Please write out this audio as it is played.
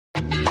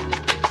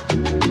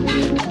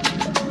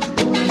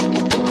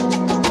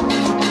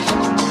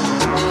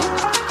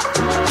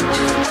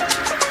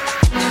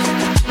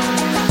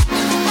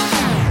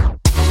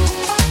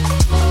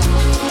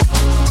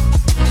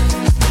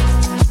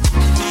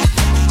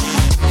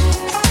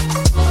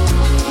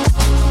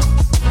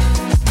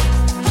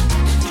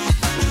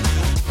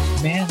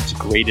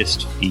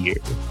greatest fear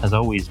has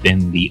always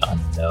been the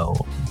unknown.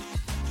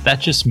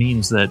 That just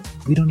means that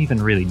we don't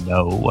even really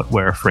know what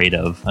we're afraid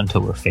of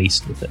until we're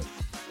faced with it.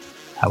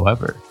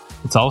 However,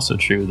 it's also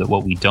true that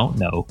what we don't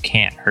know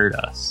can't hurt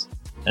us.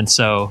 And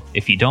so,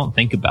 if you don't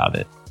think about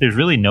it, there's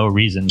really no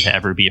reason to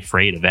ever be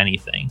afraid of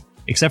anything.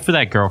 Except for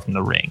that girl from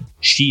The Ring.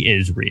 She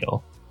is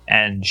real.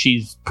 And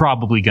she's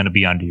probably going to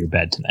be under your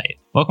bed tonight.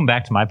 Welcome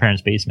back to My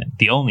Parents' Basement,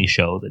 the only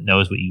show that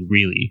knows what you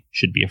really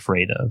should be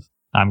afraid of.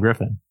 I'm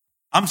Griffin.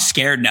 I'm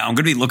scared now. I'm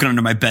going to be looking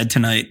under my bed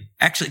tonight.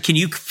 Actually, can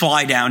you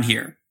fly down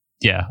here?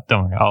 Yeah,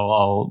 don't worry.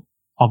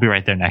 I'll be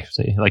right there next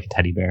to you, like a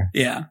teddy bear.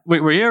 Yeah.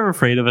 Wait, were you ever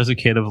afraid of as a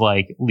kid of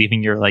like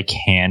leaving your like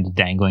hand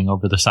dangling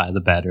over the side of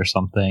the bed or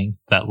something?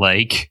 That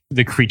like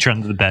the creature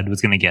under the bed was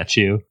going to get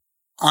you?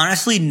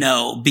 Honestly,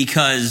 no,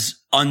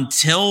 because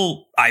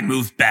until I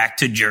moved back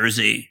to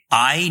Jersey,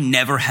 I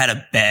never had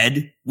a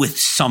bed with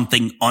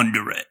something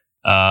under it.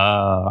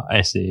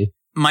 I see.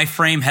 My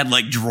frame had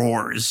like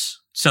drawers.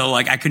 So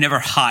like I could never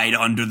hide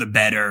under the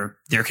bed or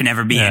there can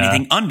never be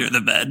anything under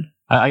the bed.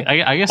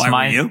 I guess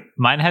Why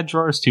mine had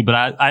drawers too, but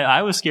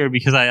I was scared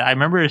because I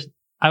remember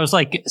I was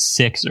like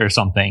 6 or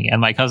something and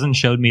my cousin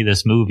showed me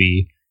this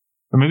movie.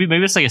 Or maybe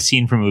it's like a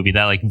scene from a movie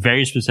that like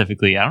very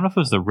specifically, I don't know if it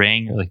was The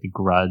Ring or like The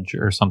Grudge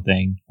or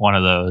something, one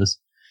of those,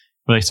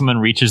 where like someone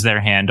reaches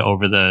their hand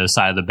over the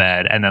side of the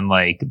bed and then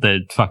like the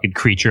fucking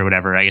creature or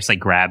whatever, I guess like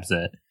grabs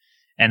it.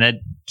 And that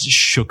just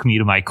shook me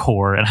to my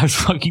core and I was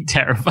fucking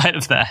terrified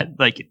of that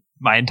like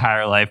my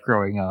entire life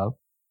growing up.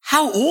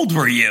 How old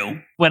were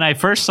you? When I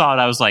first saw it,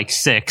 I was like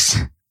 6.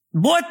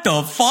 What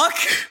the fuck?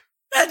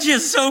 That's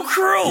just so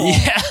cruel.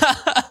 Yeah.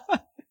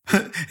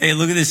 Hey,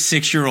 look at this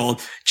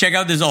 6-year-old. Check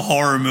out this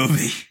horror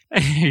movie.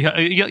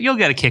 You'll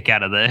get a kick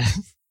out of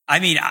this. I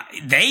mean,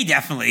 they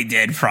definitely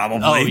did,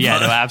 probably. Oh, yeah,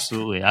 no,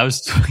 absolutely. I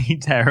was fucking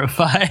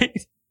terrified.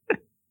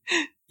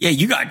 Yeah,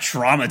 you got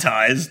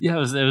traumatized. Yeah,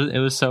 it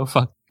was so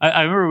fucked.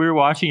 I remember we were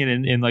watching it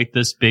in like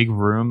this big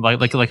room, like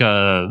one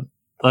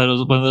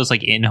of those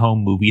like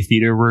in-home movie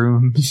theater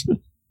rooms.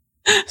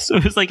 So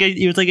it was like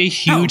a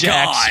huge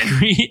X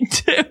screen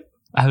too.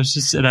 I was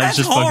just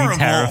fucking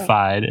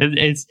terrified.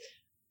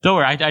 Don't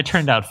worry, I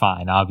turned out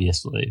fine,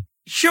 obviously.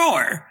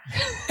 Sure.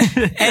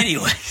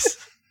 Anyways.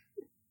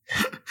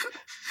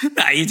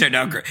 Nah, you turned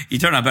out great. You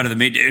turned out better than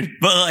me, dude.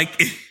 But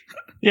like,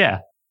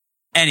 yeah.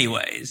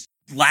 Anyways,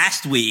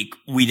 last week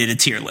we did a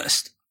tier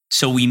list.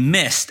 So we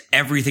missed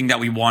everything that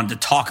we wanted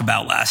to talk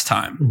about last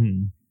time.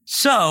 Mm-hmm.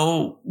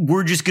 So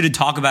we're just going to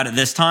talk about it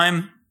this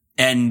time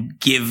and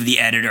give the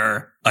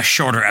editor a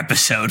shorter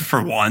episode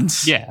for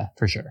once. Yeah,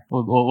 for sure.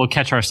 We'll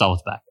catch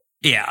ourselves back.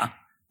 Yeah.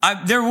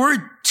 There were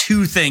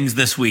 2 things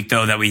this week,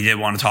 though, that we did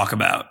want to talk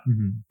about.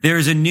 Mm-hmm.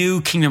 There's a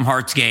new Kingdom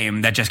Hearts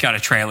game that just got a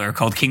trailer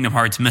called Kingdom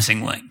Hearts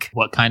Missing Link.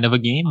 What kind of a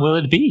game will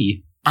it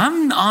be?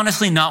 I'm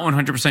honestly not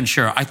 100%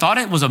 sure. I thought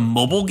it was a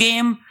mobile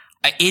game.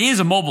 It is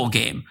a mobile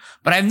game,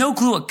 but I have no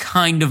clue what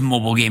kind of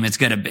mobile game it's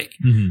going to be.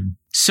 Mm-hmm.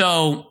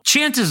 So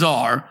chances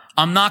are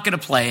I'm not going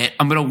to play it.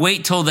 I'm going to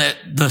wait till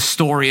the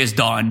story is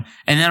done,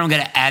 and then I'm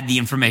going to add the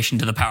information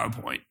to the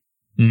PowerPoint.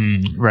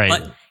 Right.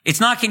 But it's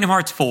not Kingdom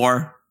Hearts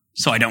 4.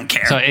 So I don't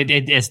care. So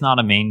it's not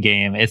a main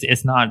game.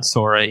 It's not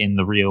Sora in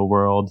the real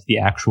world, the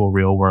actual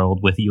real world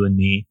with you and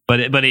me. But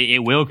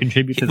it will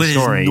contribute to the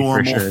story. With his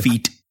normal for sure.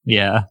 feet.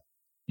 Yeah.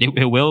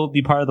 It will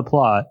be part of the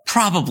plot.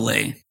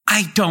 Probably.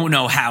 I don't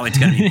know how it's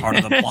going to be part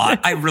of the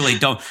plot. I really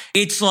don't.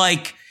 It's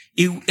like,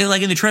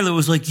 like in the trailer, it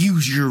was like,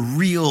 use your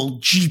real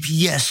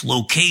GPS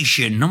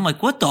location. And I'm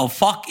like, what the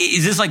fuck?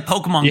 Is this like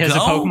Pokemon Go? Is it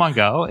Pokemon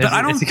Go? But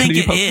I don't think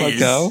it is.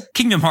 Go?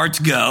 Kingdom Hearts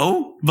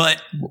Go, but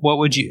what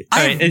would you? I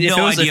have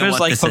no idea if it was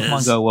what like this Pokemon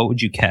is. Go, what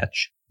would you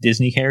catch?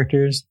 Disney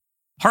characters?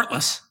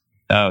 Heartless.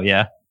 Oh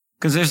yeah,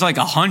 because there's like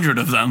 100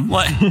 of them.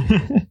 What?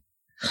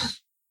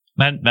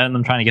 Imagine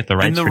them trying to get the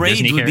rights. And the for raids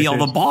Disney would characters. be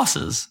all the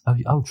bosses.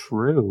 Oh,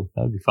 true.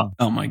 That would be fun.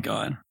 Oh my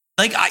god!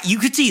 Like you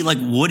could see like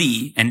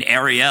Woody and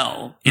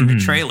Ariel in the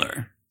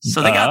trailer.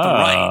 So they got the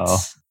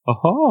rights.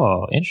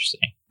 Oh,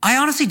 interesting. I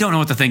honestly don't know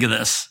what to think of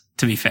this,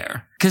 to be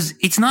fair. Because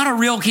it's not a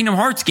real Kingdom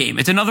Hearts game.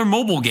 It's another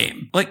mobile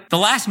game. Like, the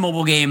last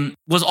mobile game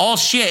was all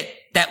shit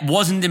that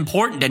wasn't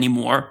important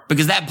anymore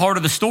because that part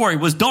of the story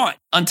was done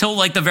until,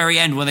 like, the very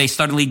end when they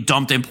suddenly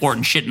dumped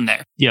important shit in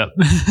there. Yep.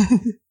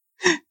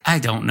 I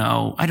don't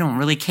know. I don't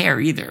really care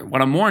either.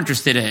 What I'm more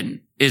interested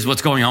in is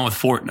what's going on with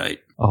Fortnite.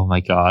 Oh, my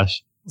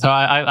gosh. So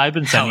I've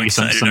been sending you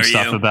some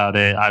stuff you? about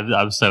it.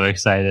 I'm so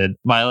excited.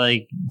 My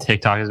like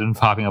TikTok has been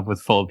popping up with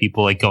full of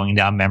people like going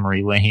down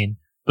memory lane.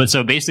 But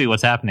so basically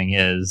what's happening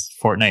is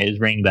Fortnite is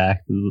bringing back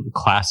the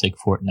classic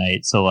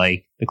Fortnite. So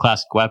like the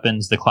classic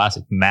weapons, the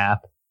classic map,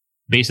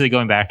 basically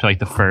going back to like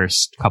the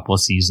first couple of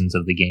seasons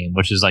of the game,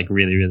 which is like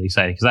really, really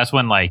exciting because that's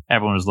when like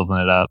everyone was living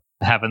it up,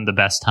 having the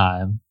best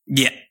time.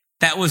 Yeah.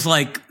 That was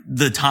like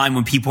the time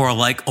when people were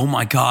like, oh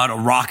my God, a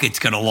rocket's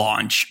going to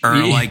launch. Or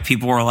like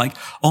people were like,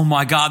 oh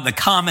my God, the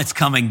comet's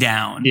coming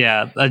down.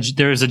 Yeah.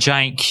 There's a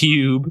giant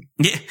cube.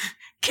 Yeah.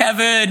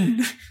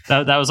 Kevin.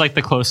 That was like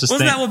the closest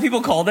Wasn't thing. that what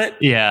people called it?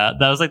 Yeah,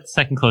 that was like the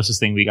second closest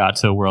thing we got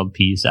to world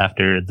peace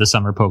after the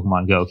summer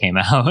Pokemon Go came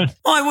out. Well,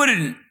 I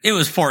wouldn't. It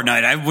was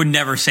Fortnite. I would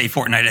never say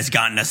Fortnite has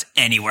gotten us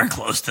anywhere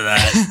close to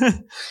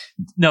that.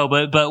 No,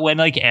 but when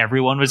like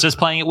everyone was just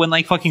playing it, when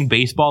like fucking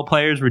baseball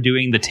players were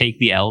doing the take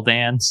the L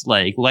dance,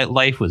 like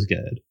life was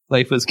good.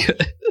 Life was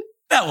good.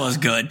 That was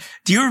good.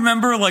 Do you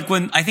remember like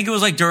when, I think it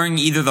was like during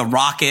either the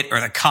Rocket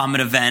or the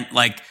Comet event,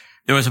 like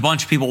there was a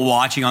bunch of people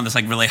watching on this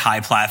like really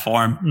high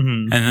platform.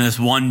 And then this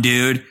one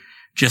dude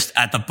just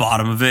at the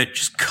bottom of it,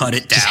 just cut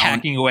it down. Just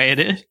hacking away at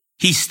it.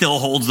 He still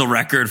holds the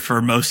record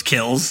for most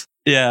kills.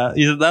 Yeah,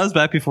 that was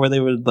back before they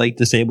would like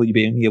disable you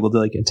being able to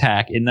like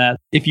attack. In that,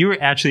 if you were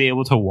actually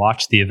able to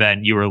watch the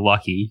event, you were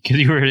lucky because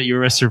you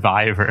were a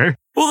survivor.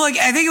 Well, like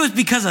I think it was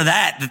because of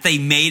that they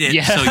made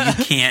it so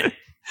you can't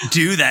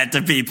do that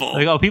to people.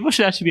 Like, people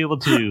should actually be able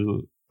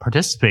to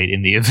participate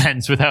in the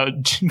events without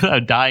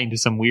dying to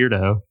some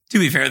weirdo. To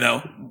be fair,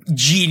 though,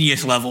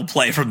 genius level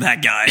play from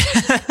that guy.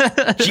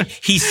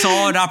 He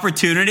saw an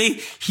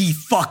opportunity. He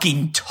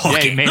fucking took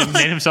it. He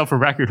made himself a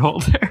record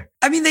holder.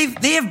 I mean,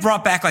 they have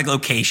brought back like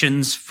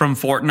locations from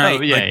Fortnite,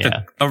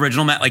 the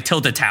original map, like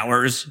Tilted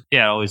Towers.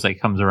 Yeah, it always like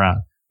comes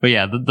around. But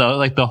yeah,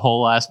 the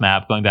whole last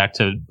map going back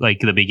to like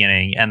the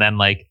beginning, and then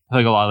like a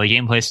lot of the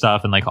gameplay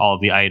stuff and like all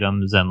of the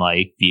items and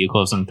like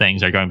vehicles and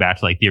things are going back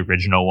to like the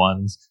original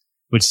ones,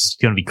 which is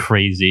going to be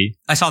crazy.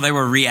 I saw they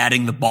were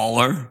re-adding the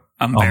baller.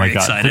 I'm very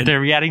excited. They're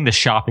re-adding the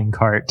shopping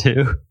cart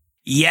too.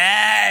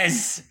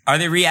 Yes. Are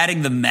they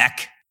re-adding the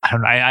mech? I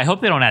don't know. I hope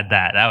they don't add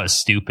that. That was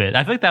stupid.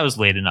 I think that was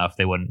late enough.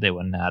 They wouldn't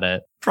add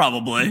it.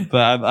 Probably.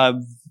 But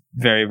I'm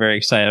very, very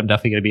excited. I'm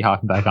definitely going to be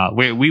hopping back on.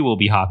 We will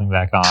be hopping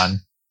back on.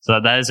 So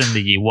that is in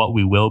the what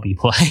we will be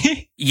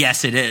playing.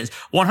 Yes, it is.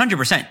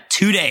 100%.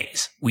 2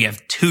 days. We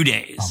have 2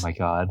 days. Oh my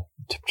God.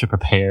 To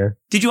prepare.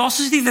 Did you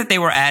also see that they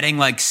were adding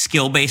like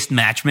skill-based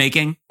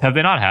matchmaking? Have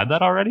they not had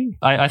that already?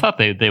 I thought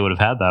they would have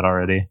had that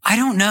already. I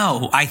don't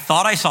know. I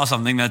thought I saw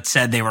something that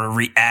said they were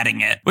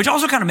re-adding it, which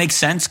also kind of makes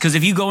sense because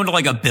if you go into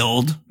like a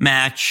build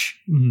match,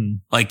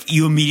 like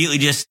you immediately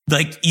just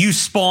like you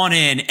spawn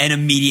in and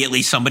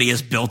immediately somebody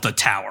has built a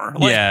tower.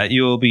 Like, yeah,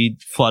 you will be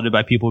flooded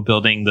by people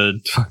building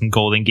the fucking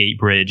Golden Gate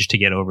Bridge to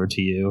get over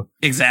to you.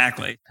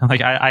 Exactly.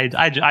 Like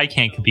I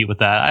can't compete with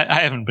that.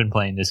 I haven't been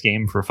playing this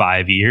game for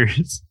 5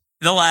 years.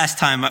 The last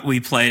time we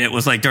played it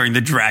was like during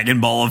the Dragon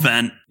Ball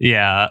event.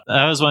 Yeah,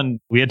 that was when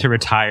we had to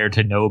retire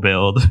to no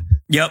build.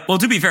 Yep. Well,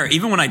 to be fair,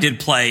 even when I did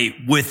play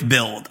with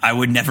build, I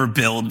would never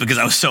build because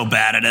I was so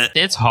bad at it.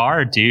 It's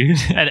hard, dude.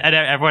 And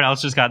everyone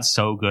else just got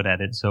so good at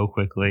it so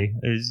quickly.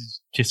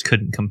 Just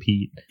couldn't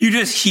compete. You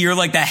just hear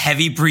like the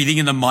heavy breathing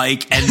in the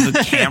mic and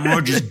the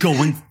camera just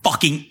going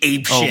fucking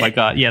ape shit. Oh my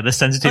God. Yeah, the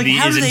sensitivity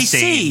is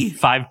insane. See?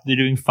 They're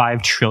doing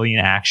 5 trillion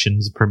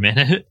actions per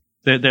minute.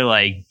 They're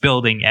like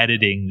building,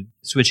 editing,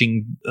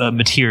 switching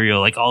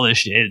material, like all this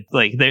shit.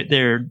 Like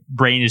their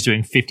brain is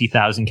doing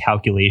 50,000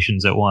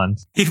 calculations at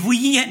once. If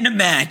we get in a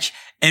match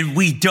and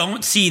we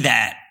don't see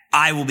that,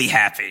 I will be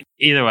happy.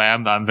 Either way,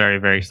 I'm very,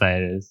 very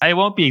excited. It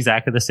won't be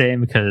exactly the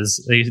same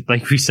because,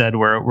 like we said,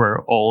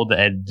 we're old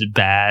and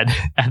bad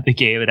at the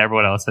game, and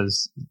everyone else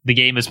the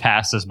game has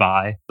passed us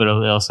by. But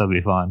it'll still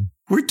be fun.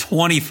 We're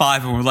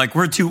 25 and we're like,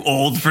 we're too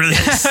old for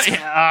this.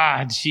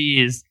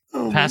 Jeez,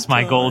 past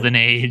my golden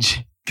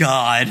age.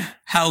 God,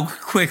 how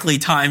quickly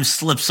time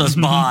slips us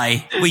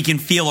by. We can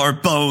feel our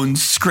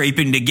bones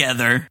scraping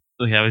together.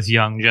 Look, I was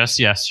young just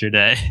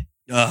yesterday.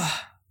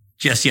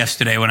 Just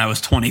yesterday when I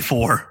was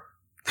 24.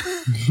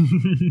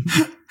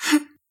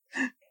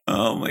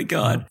 Oh my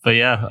God. But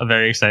yeah, I'm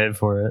very excited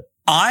for it.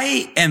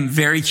 I am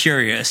very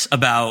curious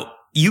about,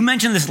 you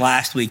mentioned this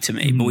last week to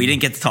me, but we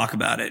didn't get to talk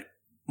about it.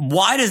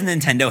 Why does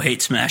Nintendo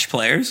hate Smash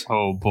players?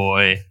 Oh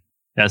boy.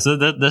 Yeah, so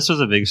this was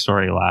a big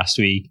story last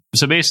week.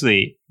 So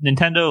basically,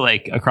 Nintendo,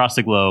 like across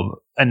the globe,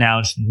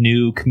 announced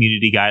new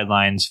community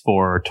guidelines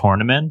for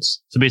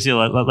tournaments. So basically,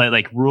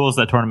 like rules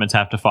that tournaments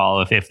have to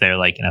follow if they're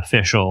like an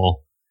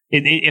official,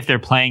 if they're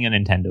playing a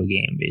Nintendo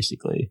game,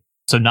 basically.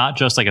 So not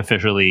just like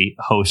officially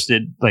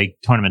hosted, like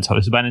tournaments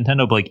hosted by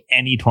Nintendo, but like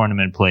any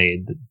tournament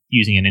played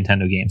using a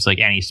Nintendo game. So like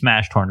any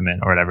Smash tournament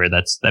or whatever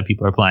that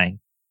people are playing.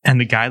 And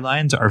the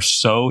guidelines are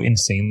so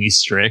insanely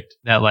strict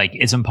that like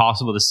it's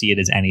impossible to see it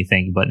as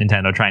anything but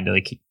Nintendo trying to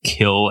like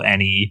kill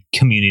any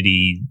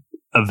community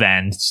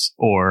events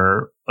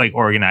or like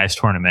organized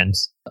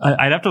tournaments.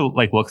 I'd have to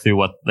like look through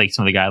what like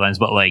some of the guidelines,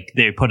 but like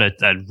they put a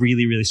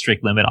really, really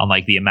strict limit on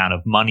like the amount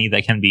of money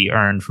that can be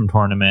earned from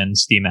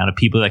tournaments, the amount of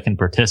people that can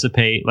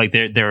participate. Like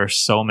there are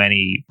so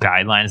many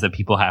guidelines that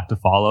people have to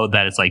follow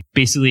that it's like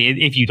basically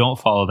if you don't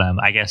follow them,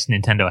 I guess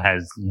Nintendo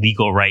has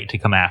legal right to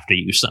come after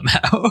you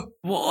somehow.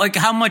 Well, like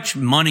how much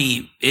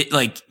money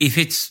if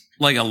it's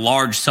like a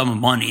large sum of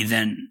money,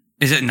 then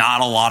is it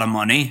not a lot of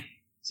money?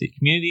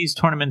 Communities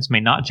tournaments may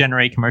not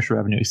generate commercial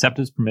revenue except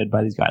as permitted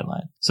by these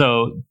guidelines.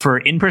 So for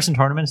in-person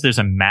tournaments, there's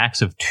a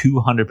max of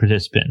 200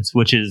 participants,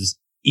 which is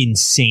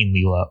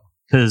insanely low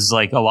because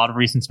like a lot of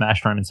recent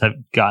Smash tournaments have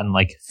gotten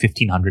like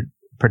 1,500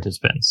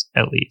 participants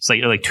at least,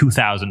 like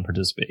 2,000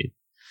 participate.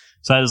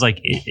 So that is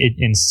like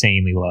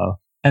insanely low.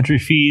 Entry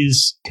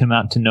fees can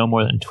amount to no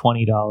more than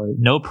 $20.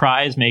 No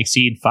prize may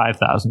exceed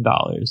 $5,000.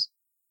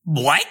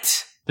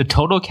 What? The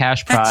total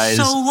cash prize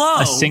That's so low.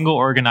 a single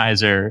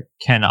organizer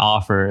can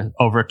offer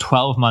over a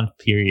 12-month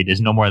period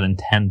is no more than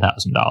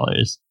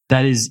 $10,000.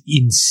 That is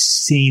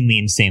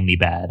insanely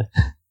bad.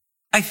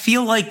 I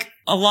feel like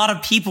a lot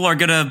of people are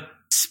going to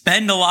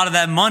spend a lot of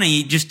that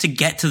money just to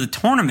get to the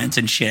tournaments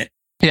and shit.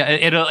 Yeah,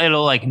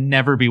 it'll like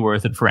never be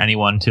worth it for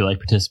anyone to like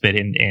participate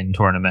in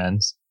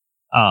tournaments.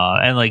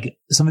 And like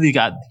some of the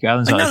guidelines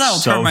I know are that'll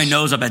so turn my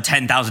nose up at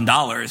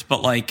 $10,000,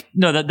 but like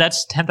no,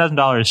 that's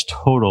 $10,000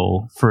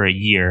 total for a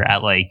year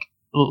at like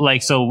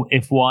so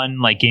if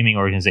one like gaming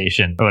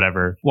organization or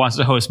whatever wants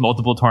to host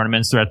multiple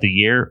tournaments throughout the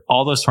year,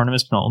 all those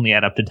tournaments can only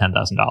add up to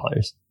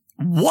 $10,000.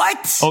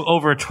 What?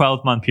 Over a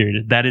 12-month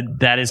period.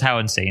 That is how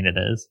insane it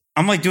is.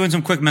 I'm like doing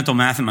some quick mental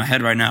math in my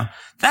head right now.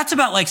 That's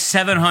about like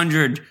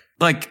 700,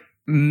 like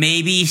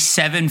maybe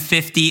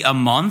 750 a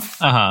month.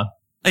 Uh-huh.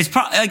 It's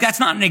probably like that's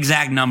not an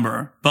exact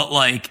number, but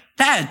like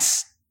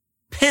that's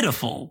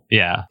pitiful.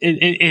 Yeah.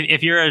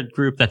 If you're a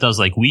group that does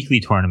like weekly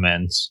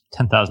tournaments,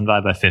 10,000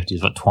 divided by 50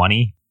 is what,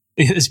 20?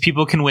 Is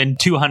people can win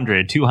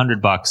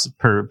 $200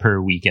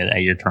 per week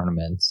at your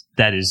tournaments.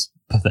 That is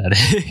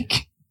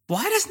pathetic.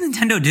 Why does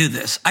Nintendo do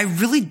this? I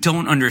really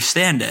don't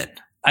understand it.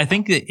 I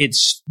think that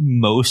it's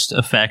most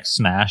affects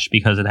Smash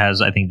because it has,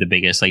 I think, the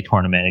biggest like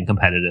tournament and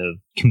competitive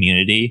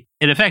community.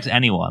 It affects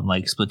anyone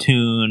like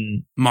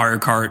Splatoon, Mario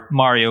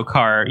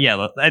Kart.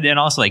 Yeah. And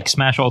also like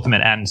Smash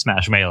Ultimate and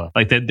Smash Melee.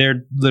 Like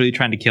they're literally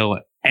trying to kill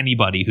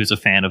anybody who's a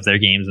fan of their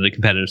games in a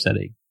competitive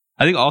setting.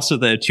 I think also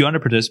the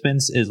 200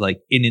 participants is like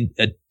in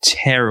a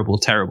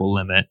terrible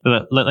limit.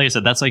 But like I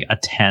said, that's like a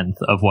tenth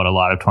of what a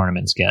lot of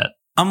tournaments get.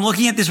 I'm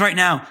looking at this right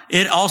now.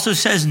 It also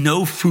says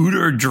no food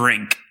or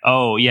drink.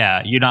 Oh,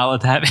 yeah. You're not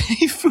allowed to have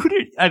any food.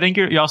 I think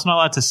you're also not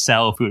allowed to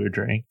sell food or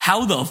drink.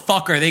 How the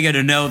fuck are they going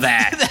to know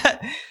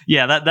that?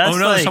 Yeah, that's oh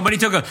no! like, somebody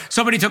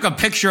took a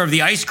picture of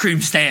the ice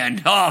cream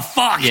stand. Oh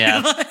fuck!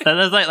 Yeah,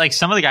 that's like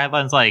some of the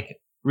guidelines. Like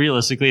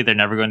realistically, they're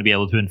never going to be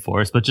able to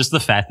enforce. But just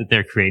the fact that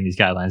they're creating these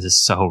guidelines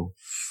is so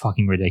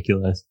fucking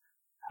ridiculous.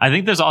 I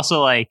think there's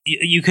also like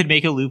you could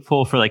make a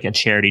loophole for like a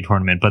charity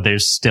tournament, but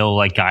there's still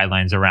like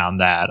guidelines around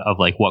that of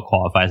like what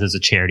qualifies as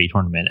a charity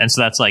tournament. And so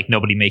that's like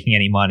nobody making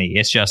any money.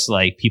 It's just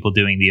like people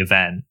doing the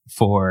event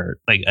for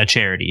like a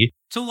charity.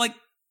 So like,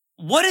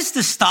 what is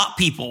to stop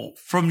people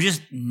from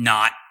just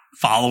not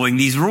following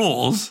these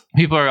rules?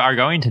 People are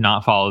going to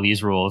not follow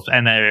these rules,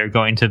 and they're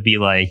going to be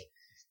like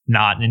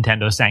not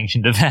Nintendo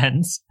sanctioned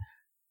events.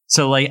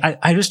 So, like,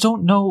 I just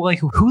don't know, like,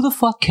 who the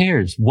fuck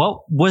cares? What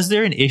was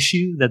there an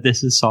issue that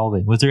this is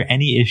solving? Was there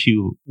any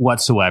issue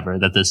whatsoever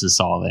that this is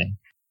solving?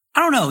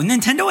 I don't know.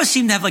 Nintendo has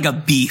seemed to have like a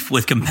beef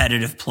with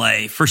competitive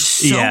play for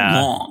so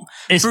long.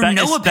 For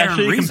no apparent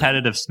reason.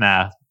 Competitive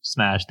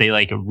Smash, they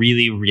like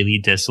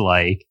really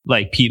dislike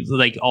like people,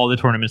 like all the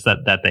tournaments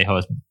that they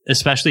host,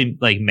 especially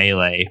like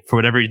Melee. For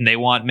whatever reason, they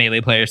want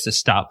Melee players to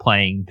stop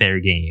playing their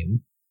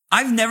game.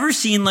 I've never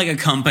seen like a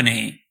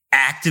company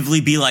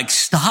actively be like,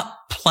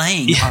 stop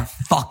playing our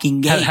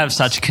fucking game. Have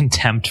such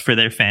contempt for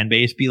their fan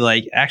base. Be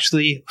like,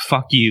 actually,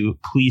 fuck you.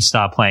 Please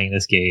stop playing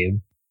this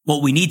game.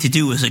 What we need to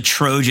do is a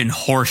Trojan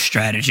horse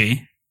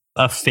strategy.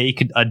 A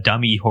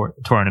dummy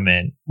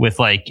tournament with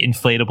like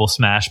inflatable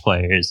Smash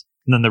players.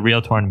 And then the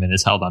real tournament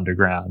is held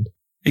underground.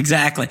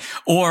 Exactly.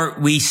 Or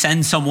we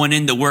send someone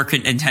in to work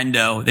at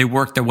Nintendo. They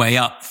work their way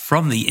up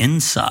from the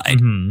inside.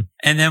 Mm-hmm.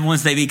 And then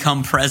once they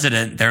become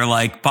president, they're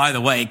like, by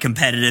the way,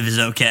 competitive is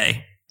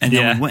okay. And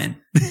then we win.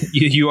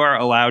 you are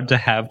allowed to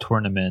have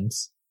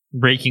tournaments.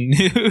 Breaking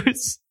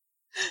news.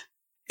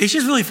 It's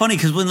just really funny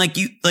because when like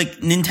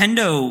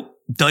Nintendo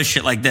does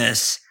shit like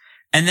this,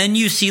 and then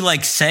you see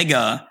like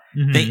Sega,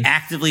 they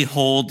actively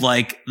hold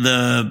like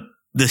the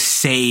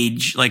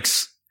Sage, like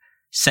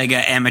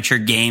Sega Amateur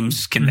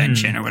Games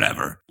Convention or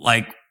whatever,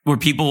 like where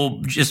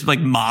people just like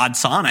mod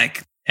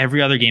Sonic.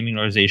 Every other gaming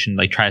organization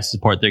like tries to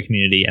support their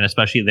community, and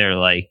especially their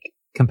like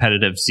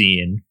competitive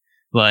scene.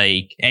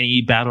 Like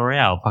any battle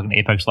royale, fucking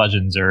Apex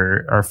Legends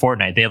or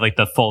Fortnite, they have like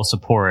the full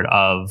support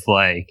of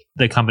like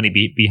the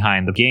company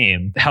behind the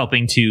game,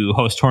 helping to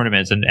host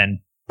tournaments and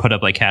put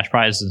up like cash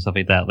prizes and stuff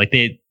like that. Like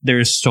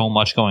there's so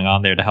much going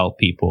on there to help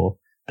people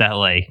that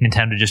like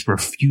Nintendo just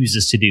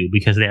refuses to do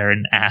because they're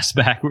an ass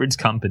backwards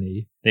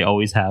company. They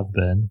always have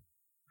been.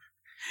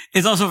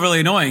 It's also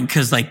really annoying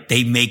because like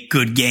they make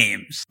good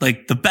games.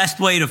 Like the best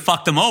way to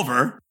fuck them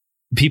over.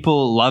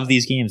 People love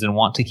these games and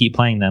want to keep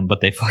playing them,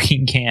 but they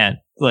fucking can't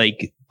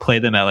like play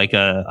them at like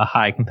a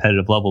high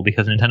competitive level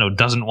because Nintendo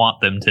doesn't want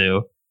them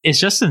to. It's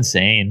just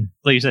insane.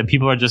 Like you said,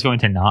 people are just going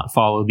to not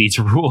follow these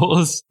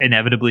rules,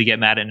 inevitably get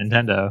mad at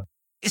Nintendo.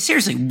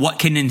 Seriously, what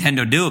can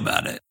Nintendo do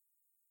about it?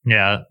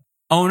 Yeah.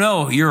 Oh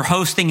no, you're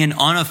hosting an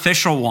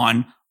unofficial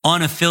one,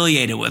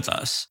 unaffiliated with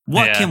us.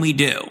 What can we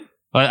do?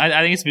 Well,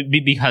 I think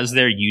it's because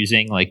they're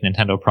using like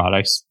Nintendo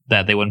products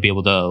that they wouldn't be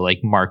able to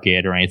like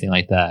market or anything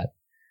like that.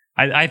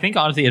 I think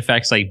honestly it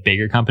affects like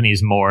bigger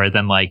companies more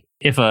than like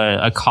if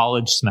a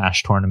college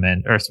Smash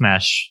tournament or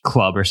Smash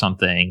club or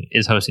something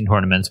is hosting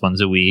tournaments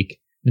once a week.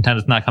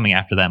 Nintendo's not coming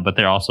after them, but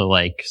they're also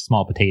like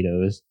small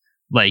potatoes.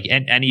 Like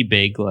any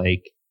big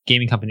like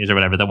gaming companies or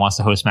whatever that wants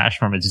to host Smash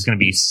tournaments is going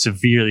to be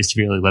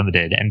severely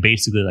limited and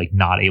basically like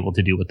not able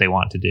to do what they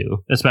want to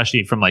do,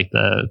 especially from like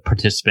the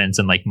participants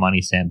and like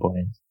money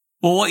standpoint.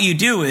 Well, what you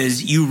do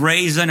is you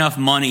raise enough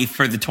money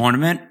for the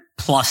tournament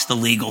plus the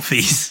legal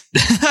fees.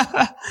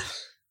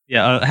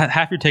 Yeah,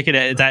 half your ticket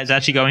is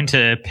actually going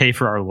to pay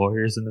for our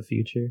lawyers in the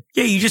future.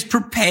 Yeah, you just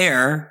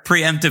prepare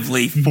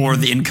preemptively for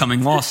the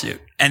incoming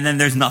lawsuit, and then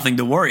there's nothing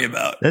to worry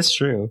about. That's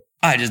true.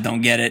 I just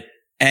don't get it.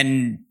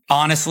 And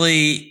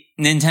honestly,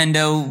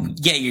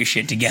 Nintendo, get your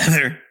shit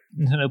together.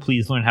 Nintendo,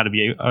 please learn how to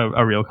be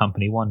a real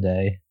company one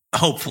day.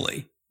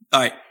 Hopefully.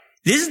 All right.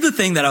 This is the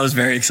thing that I was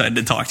very excited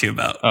to talk to you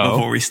about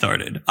before we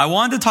started. I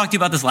wanted to talk to you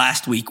about this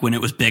last week when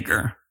it was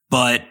bigger,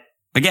 but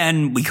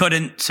again, we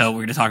couldn't, so we're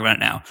going to talk about it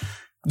now.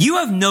 You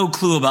have no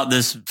clue about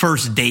this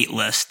first date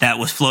list that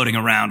was floating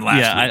around last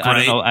week,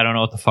 right? I don't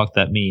know what the fuck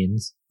that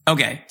means.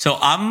 Okay, so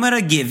I'm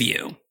going to give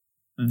you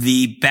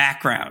the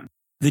background,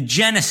 the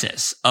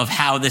genesis of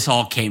how this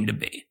all came to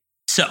be.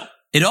 So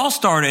it all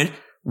started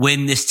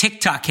when this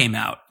TikTok came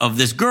out of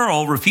this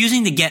girl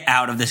refusing to get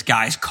out of this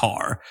guy's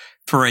car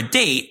for a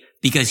date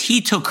because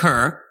he took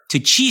her to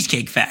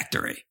Cheesecake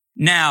Factory.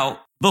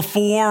 Now,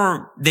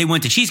 before they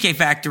went to Cheesecake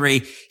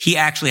Factory, he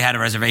actually had a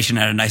reservation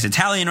at a nice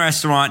Italian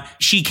restaurant.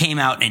 She came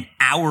out an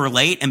hour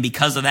late, and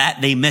because of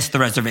that, they missed the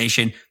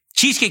reservation.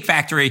 Cheesecake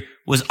Factory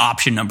was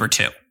option number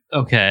 2.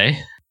 Okay.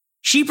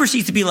 She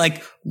proceeds to be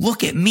like,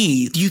 look at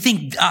me. Do you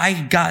think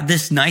I got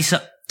this nice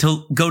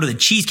to go to the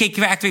Cheesecake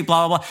Factory?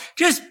 Blah, blah, blah.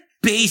 Just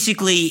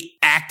basically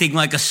acting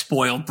like a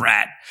spoiled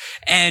brat.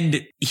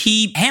 And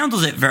he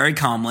handles it very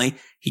calmly.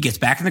 He gets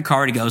back in the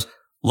car and he goes,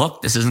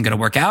 look, this isn't going to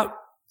work out.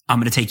 I'm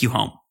going to take you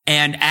home.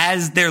 And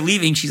as they're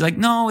leaving, she's like,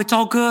 no, it's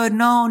all good.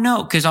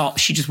 No. Cause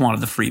she just wanted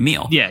the free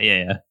meal.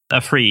 Yeah. A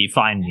free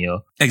fine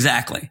meal.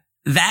 Exactly.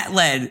 That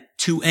led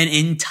to an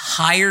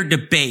entire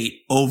debate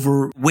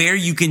over where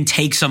you can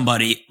take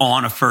somebody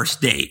on a first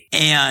date,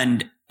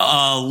 and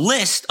a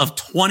list of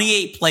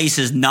 28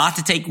 places not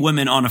to take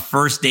women on a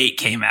first date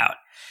came out.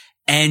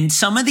 And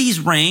some of these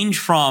range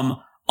from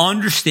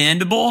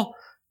understandable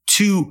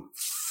to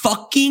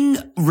fucking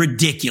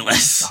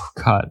ridiculous. Oh,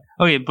 God.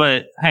 Okay,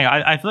 but hey,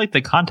 I feel like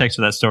the context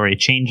of that story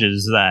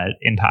changes that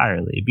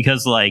entirely,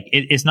 because like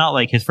it's not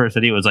like his first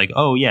idea was like,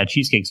 oh yeah,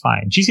 cheesecake's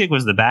fine. Cheesecake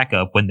was the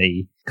backup when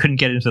they couldn't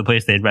get into the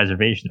place they had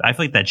reservations. I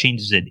feel like that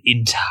changes it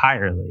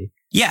entirely.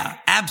 Yeah,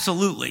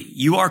 absolutely.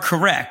 You are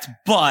correct,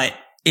 but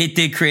it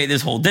did create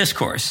this whole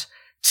discourse.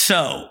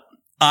 So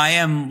I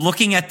am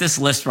looking at this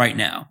list right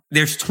now.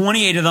 There's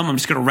 28 of them. I'm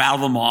just going to rattle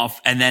them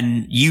off, and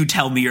then you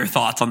tell me your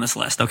thoughts on this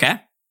list,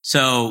 okay?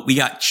 So we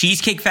got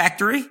Cheesecake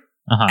Factory,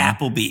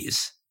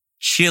 Applebee's,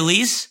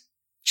 Chili's,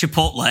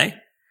 Chipotle,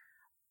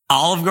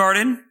 Olive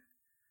Garden,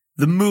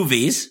 the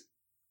movies,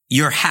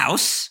 your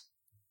house,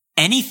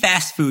 any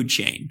fast food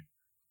chain,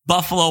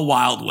 Buffalo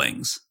Wild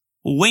Wings,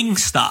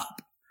 Wingstop,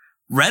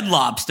 Red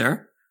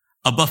Lobster,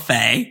 a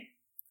buffet,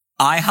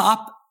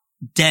 IHOP,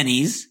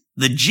 Denny's,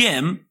 the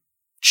gym,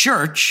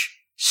 church,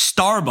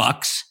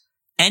 Starbucks,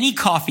 any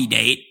coffee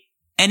date,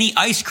 any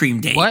ice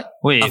cream date. What?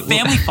 Wait. A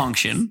family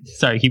function.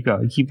 Sorry, keep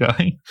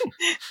going.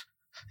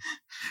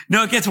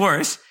 No, it gets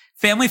worse.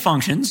 Family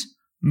functions,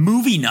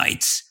 movie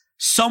nights,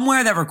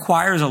 somewhere that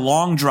requires a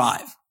long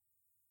drive,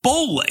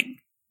 bowling,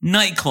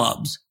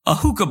 nightclubs, a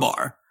hookah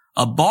bar,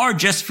 a bar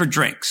just for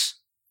drinks,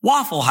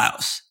 Waffle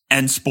House,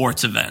 and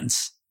sports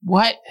events.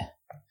 What?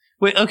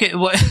 Wait, okay,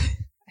 what?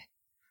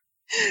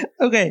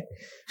 Okay.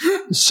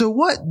 So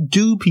what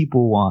do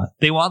people want?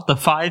 They want the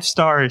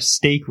 5-star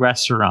steak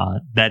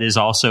restaurant that is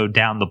also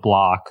down the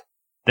block.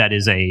 That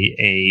is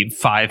a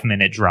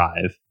 5-minute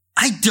drive.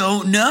 I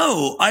don't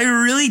know. I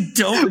really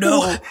don't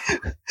know.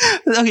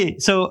 Okay,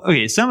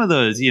 some of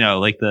those,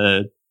 like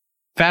the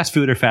fast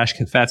food or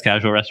fast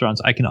casual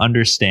restaurants, I can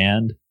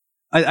understand.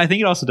 I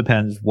think it also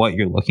depends what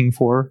you're looking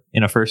for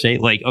in a first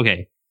date. Like,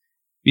 okay,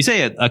 you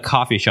say a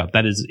coffee shop,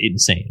 that is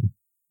insane.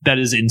 That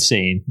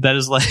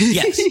is like...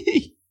 Yes.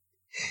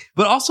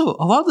 But also,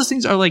 a lot of those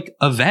things are like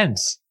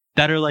events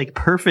that are like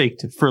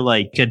perfect for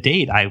like a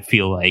date. I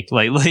feel like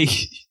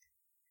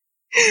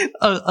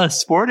a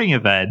sporting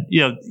event.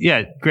 Yeah.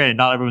 Granted,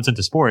 not everyone's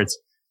into sports,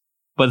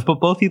 but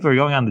both people are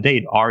going on the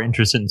date are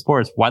interested in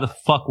sports. Why the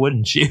fuck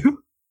wouldn't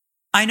you?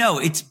 I know,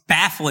 it's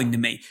baffling to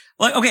me.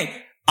 Like, okay,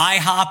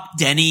 IHOP,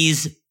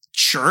 Denny's,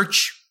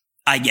 church.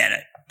 I get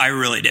it. I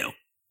really do.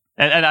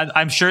 And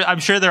I'm sure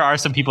there are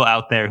some people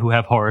out there who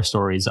have horror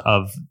stories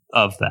of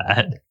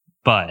that,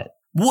 but.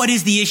 What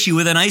is the issue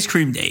with an ice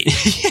cream date?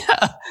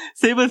 Yeah.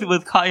 Same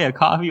with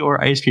coffee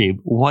or ice cream.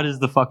 What is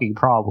the fucking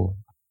problem?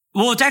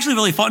 Well, what's actually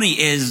really funny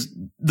is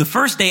the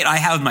first date I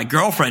have with my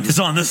girlfriend is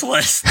on this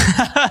list.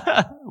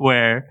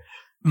 Where?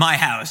 My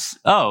house.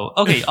 Oh,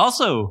 okay.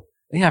 Also,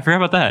 yeah, I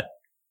forgot about that.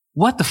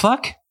 What the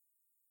fuck?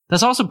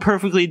 That's also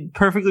perfectly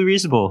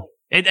reasonable.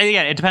 And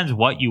again, it depends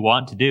what you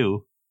want to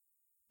do.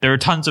 There are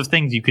tons of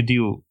things you could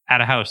do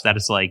at a house that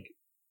is like,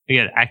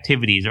 again,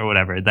 activities or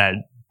whatever that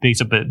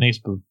makes up a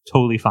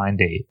totally fine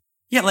date.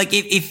 Yeah, like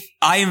if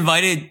I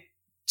invited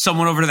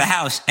someone over to the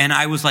house and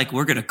I was like,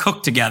 we're going to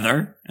cook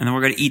together and then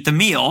we're going to eat the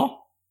meal,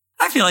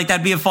 I feel like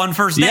that'd be a fun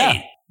first date.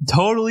 Yeah,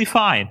 totally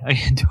fine.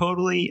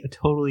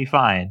 Totally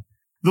fine.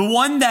 The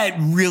one that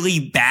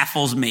really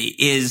baffles me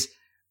is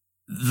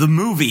the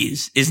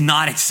movies is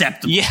not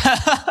acceptable. Yeah.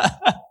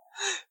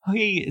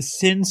 Okay,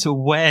 since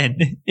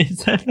when is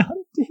that not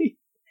a date?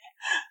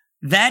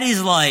 That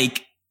is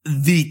like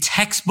the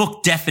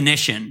textbook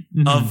definition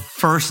of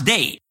first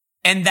date.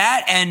 And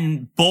that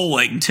and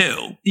bowling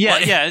too.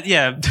 Yeah,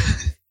 yeah.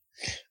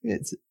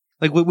 It's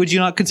like, would you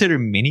not consider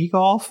mini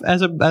golf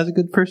as a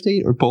good first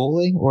date, or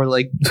bowling, or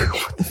like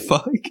what the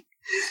fuck?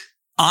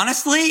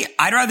 Honestly,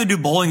 I'd rather do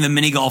bowling than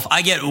mini golf.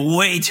 I get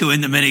way too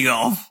into mini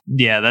golf.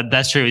 Yeah,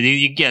 that's true.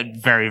 You get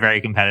very,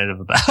 very competitive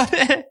about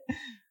it.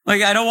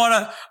 Like, I don't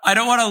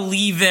want to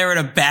leave there at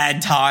a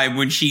bad time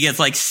when she gets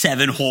like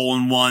 7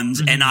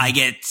 hole-in-ones and I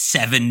get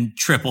 7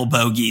 triple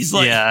bogeys.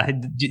 Like, yeah,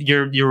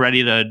 you're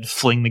ready to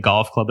fling the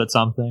golf club at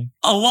something.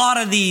 A lot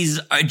of these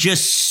are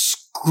just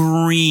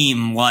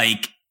scream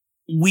like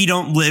we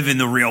don't live in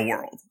the real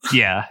world.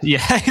 Yeah,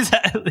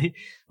 exactly.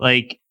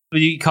 Like,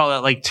 you call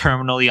that like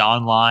terminally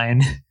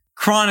online?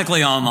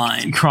 Chronically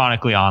online.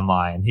 Chronically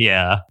online,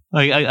 yeah.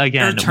 Like,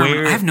 again,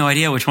 I have no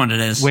idea which one it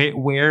is.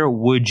 Where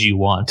would you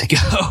want to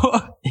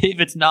go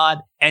if it's not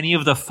any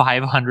of the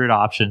 500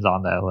 options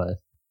on that list?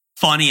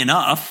 Funny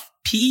enough,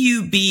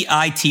 Pubity.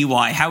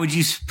 How would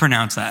you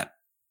pronounce that?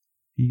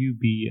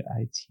 Pubity.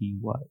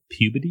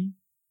 Puberty?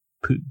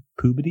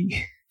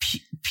 Puberty?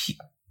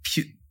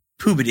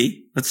 Pubity.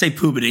 Let's say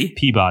Pubity.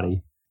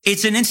 Peabody.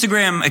 It's an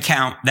Instagram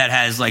account that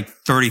has like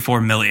 34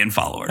 million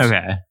followers.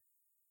 Okay.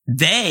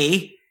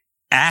 They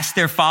asked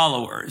their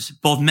followers,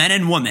 both men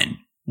and women,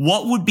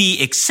 what would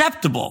be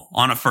acceptable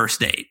on a first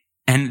date?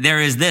 And there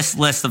is this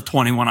list of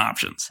 21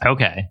 options.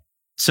 Okay.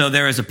 So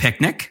there is a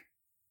picnic.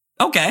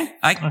 Okay.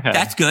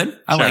 That's good.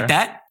 I like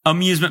that.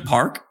 Amusement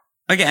park.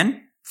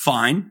 Again,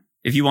 fine.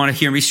 If you want to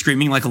hear me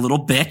screaming like a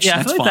little bitch, yeah,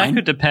 that's I feel like fine.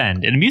 that could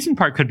depend. An amusement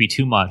park could be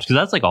too much because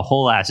that's like a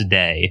whole ass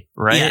day,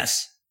 right?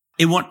 Yes.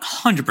 It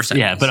 100%.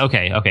 Yeah, is. but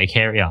okay,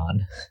 carry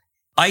on.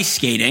 Ice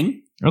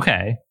skating.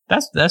 Okay.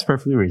 That's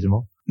perfectly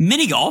reasonable.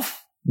 Mini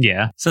golf.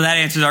 Yeah. So that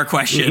answers our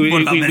question.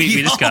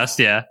 We discussed,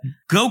 yeah.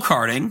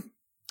 Go-karting.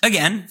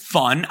 Again,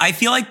 fun. I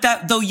feel like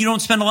that, though, you don't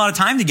spend a lot of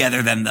time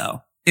together then,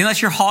 though.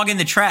 Unless you're hogging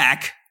the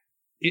track.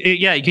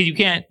 Yeah, because you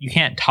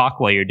can't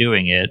talk while you're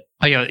doing it.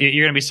 Oh, yeah,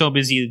 you're going to be so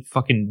busy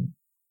fucking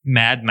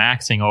Mad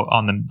Maxing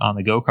on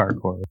the go-kart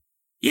course.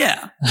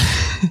 Yeah.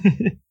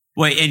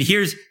 Wait, and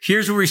here's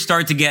where we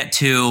start to get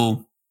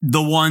to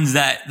the ones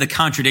the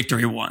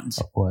contradictory ones.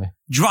 Oh, boy.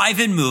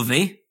 Drive-in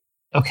movie.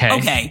 Okay.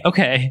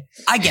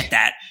 I get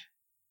that.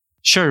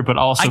 Sure, but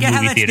also I get movie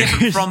how that's theaters.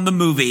 different from the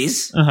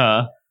movies.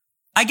 Uh-huh.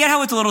 I get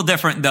how it's a little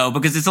different, though,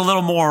 because it's a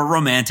little more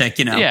romantic,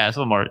 you know? Yeah, it's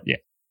a little more, yeah.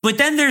 But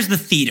then there's the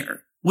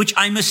theater, which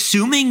I'm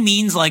assuming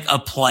means like a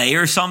play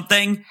or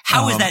something.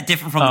 How is that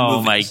different from the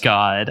movies?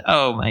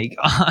 Oh my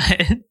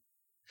god.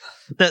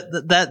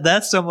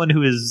 That's someone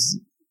who is...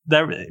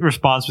 That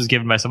response was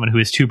given by someone who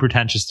is too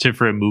pretentious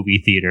for a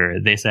movie theater.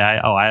 They say,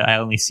 I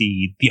only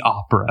see the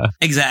opera.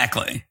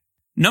 Exactly.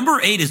 Number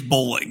 8 is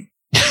bowling.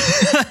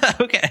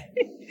 Okay.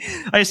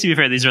 I just to be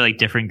fair, these are like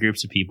different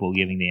groups of people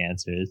giving the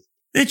answers.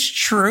 It's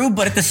true,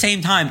 but at the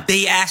same time,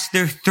 they asked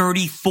their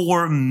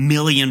 34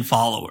 million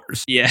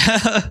followers. Yeah.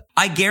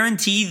 I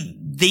guarantee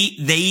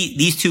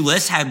these two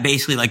lists have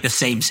basically like the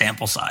same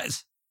sample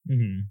size.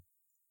 Mm-hmm.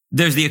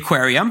 There's the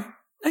aquarium.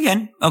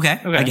 Again, okay,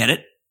 I get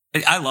it.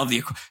 I love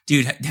the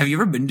dude. Have you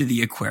ever been to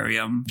the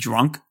aquarium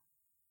drunk?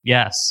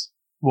 Yes.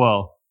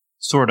 Well,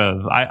 sort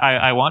of.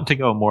 I want to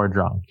go more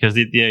drunk because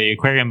the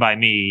aquarium by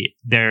me,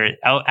 they're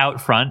out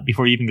front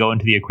before you even go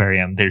into the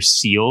aquarium. There's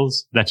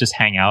seals that just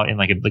hang out in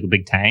like a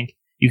big tank.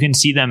 You can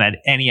see them at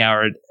any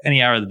hour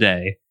of the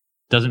day.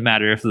 Doesn't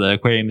matter if the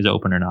aquarium is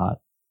open or not.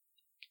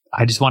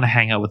 I just want to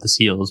hang out with the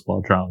seals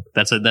while drunk.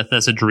 That's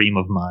a dream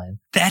of mine.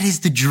 That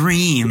is the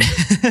dream.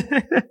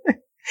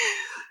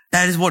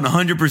 That is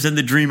 100%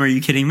 the dream. Are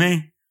you kidding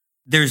me?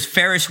 There's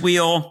Ferris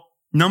wheel.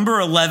 Number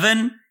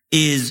 11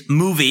 is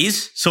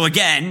movies. So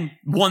again,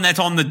 one that's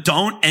on the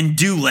don't and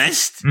do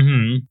list.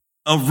 Mm-hmm.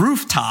 A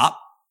rooftop.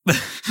 I'm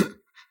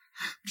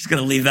just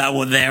going to leave that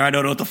one there. I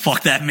don't know what the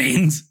fuck that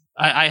means.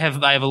 I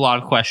have a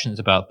lot of questions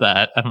about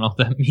that. I don't know what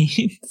that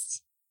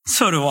means.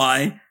 So do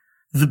I.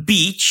 The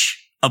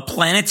beach, a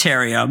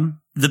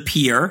planetarium, the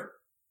pier.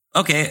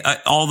 Okay,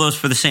 all those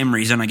for the same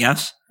reason, I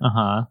guess.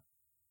 Uh-huh.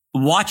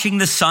 Watching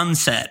the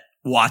sunset,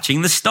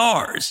 watching the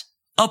stars,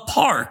 a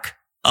park,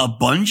 a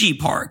bungee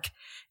park,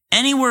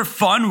 anywhere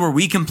fun where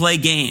we can play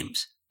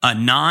games, a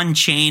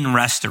non-chain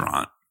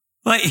restaurant.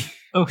 Like,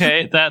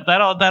 okay, that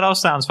all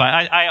sounds fine.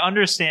 I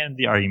understand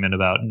the argument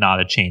about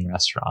not a chain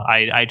restaurant.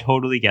 I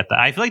totally get that.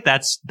 I feel like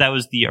that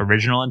was the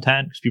original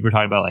intent because people were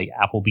talking about like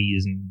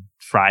Applebee's and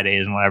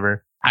Fridays and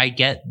whatever. I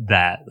get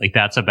that. Like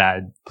that's a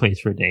bad place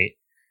for a date.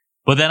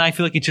 But then I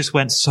feel like it just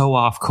went so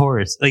off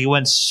course. Like, it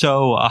went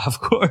so off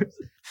course.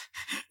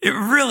 It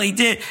really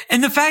did.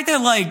 And the fact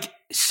that, like,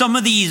 some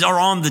of these are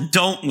on the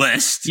don't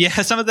list. Yeah,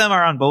 some of them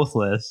are on both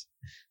lists.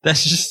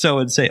 That's just so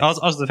insane.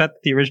 Also, the fact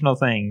that the original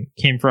thing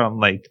came from,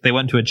 like, they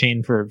went to a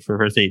chain for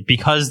first date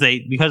because they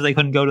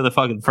couldn't go to the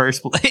fucking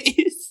first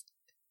place.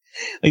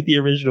 Like, the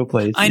original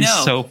place. I know.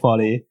 It's so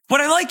funny. What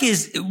I like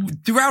is,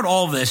 throughout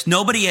all of this,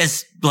 nobody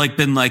has, like,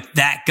 been like,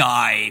 that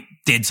guy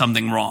did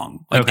something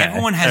wrong. Like,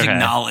 everyone has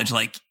acknowledged,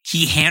 like,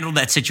 he handled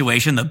that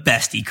situation the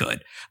best he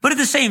could. But at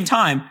the same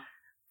time,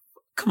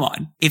 come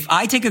on. If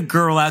I take a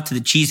girl out to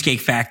the Cheesecake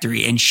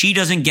Factory and she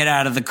doesn't get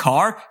out of the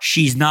car,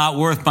 she's not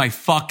worth my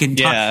fucking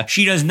time. Yeah.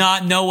 She does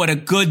not know what a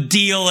good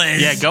deal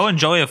is. Yeah, go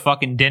enjoy a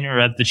fucking dinner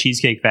at the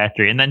Cheesecake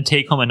Factory and then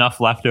take home enough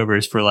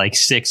leftovers for like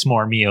 6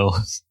 more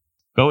meals.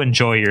 Go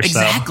enjoy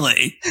yourself.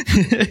 Exactly.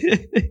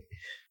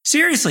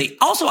 Seriously.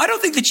 Also, I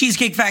don't think the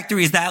Cheesecake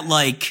Factory is that,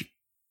 like,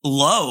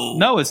 low.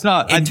 No, it's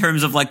not. In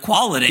terms of, like,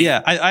 quality.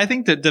 Yeah, I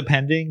think that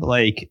depending,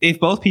 like, if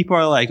both people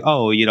are like,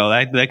 oh, you know,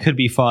 that could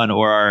be fun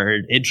or are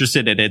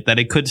interested in it, then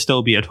it could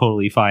still be a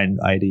totally fine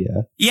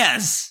idea.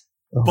 Yes.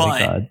 Oh my but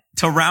God.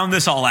 To round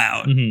this all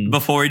out,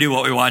 before we do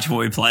what we watch, what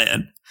we play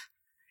in,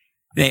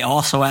 they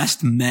also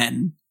asked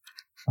men.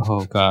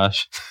 Oh,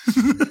 gosh.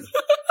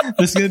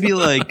 This is going to be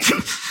like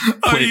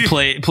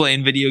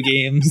playing video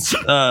games,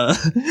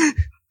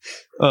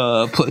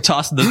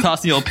 tossing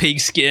the old pig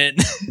skin.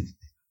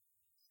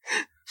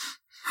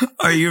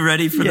 Are you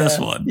ready for this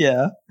one?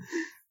 Yeah.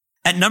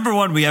 At number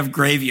 1, we have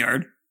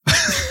Graveyard.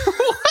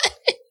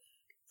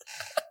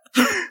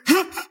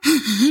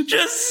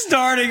 Just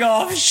starting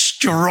off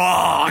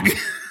strong.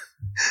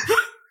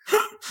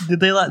 Did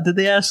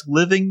they ask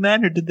living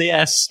men or did they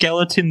ask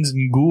skeletons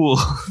and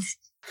ghouls?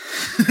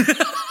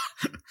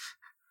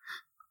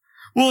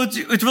 Well,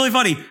 it's really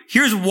funny.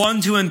 Here's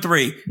 1, 2, and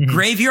 3.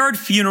 Graveyard,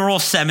 funeral,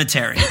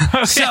 cemetery.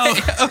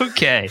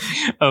 Okay.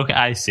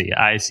 I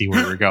see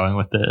where we're going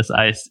with this.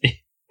 I see.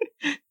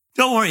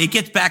 Don't worry, it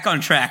gets back on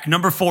track.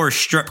 Number 4 is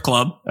strip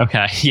club.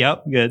 Okay.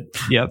 Yep. Good.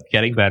 Yep.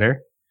 Getting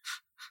better.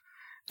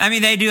 I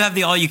mean, they do have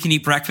the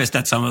all-you-can-eat breakfast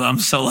at some of them,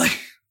 so like,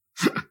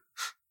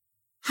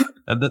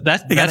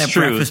 that's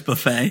true. Breakfast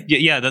buffet.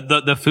 Yeah.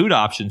 The food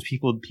options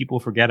people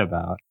forget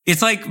about.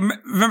 It's like,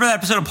 remember that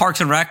episode of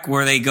Parks and Rec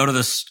where they go to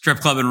the strip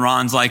club and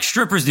Ron's like,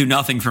 strippers do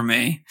nothing for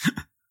me,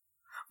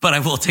 but I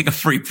will take a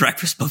free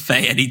breakfast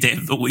buffet any day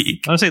of the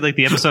week. I would say like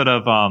the episode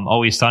of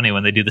Always Sunny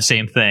when they do the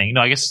same thing. No,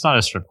 I guess it's not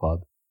a strip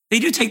club. They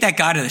do take that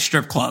guy to the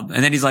strip club,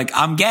 and then he's like,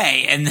 I'm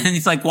gay. And then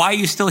he's like, why are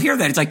you still here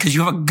then? It's like, because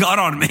you have a gun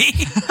on me.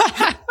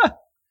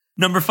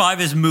 Number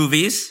 5 is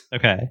movies.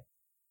 Okay.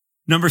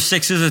 Number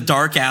 6 is a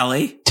dark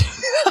alley.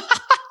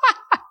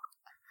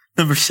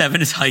 Number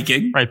 7 is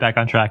hiking. Right back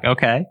on track.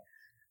 Okay.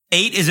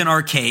 8 is an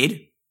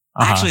arcade.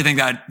 I actually think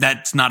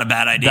that's not a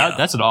bad idea.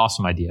 That's an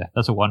awesome idea.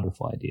 That's a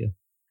wonderful idea.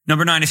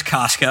 Number 9 is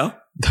Costco.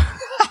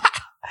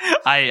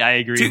 I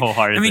agree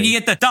wholeheartedly. I mean, you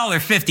get the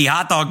 $1.50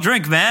 hot dog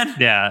drink, man.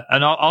 Yeah.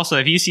 And also,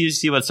 if you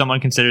see what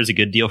someone considers a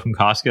good deal from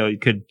Costco,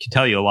 it could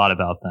tell you a lot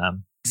about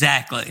them.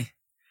 Exactly.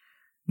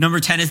 Number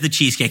 10 is the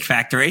Cheesecake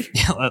Factory.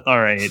 All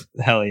right.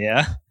 Hell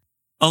yeah.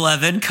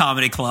 11,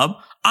 Comedy Club.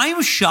 I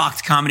am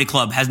shocked Comedy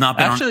Club has not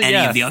been on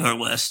any of the other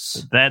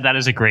lists. That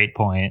is a great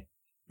point.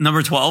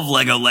 Number 12,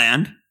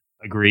 Legoland.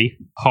 Agree.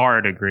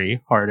 Hard agree.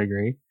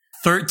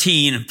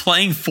 13,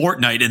 playing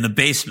Fortnite in the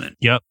basement.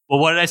 Yep. Well,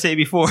 what did I say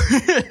before?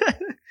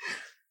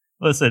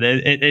 Listen,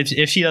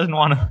 if she doesn't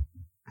want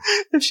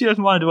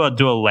to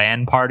do a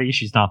LAN party,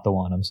 she's not the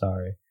one. I'm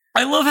sorry.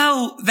 I love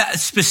how that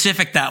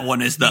specific that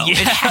one is, though. Yeah.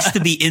 It has to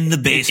be in the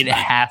basement. It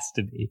has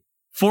to be.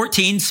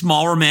 14,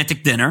 small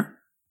romantic dinner.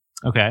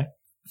 Okay.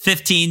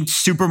 15,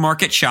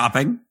 supermarket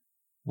shopping.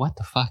 What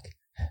the fuck?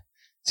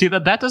 See,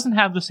 that doesn't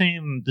have the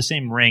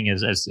same ring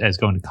as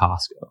going to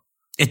Costco.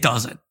 It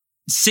doesn't.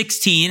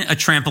 16, a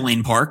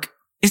trampoline park.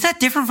 Is that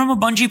different from a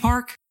bungee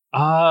park?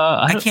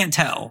 I can't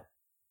tell.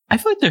 I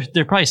feel like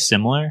they're probably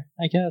similar,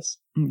 I guess.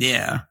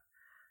 Yeah.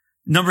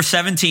 Number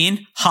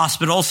 17,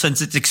 hospital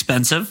since it's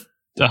expensive.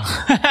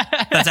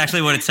 That's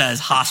actually what it says.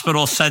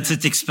 Hospital since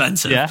it's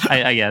expensive. Yeah,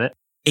 I get it.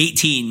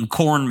 18,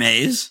 corn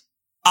maze.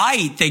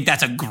 I think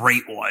that's a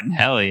great one.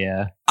 Hell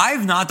yeah.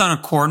 I've not done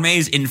a corn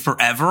maze in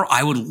forever.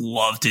 I would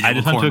love to do a corn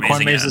maze. I just went to a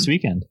corn maze this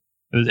weekend.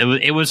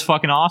 It was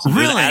fucking awesome.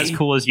 Really? It was as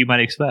cool as you might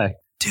expect.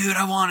 Dude,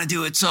 I want to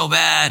do it so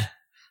bad.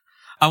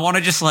 I want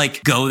to just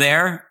like go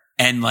there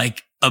and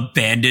like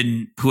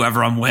abandon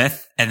whoever I'm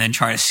with and then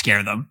try to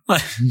scare them.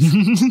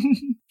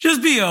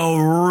 Just be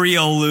a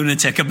real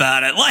lunatic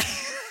about it. Like,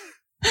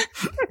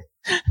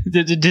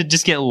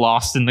 just get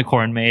lost in the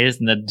corn maze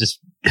and then just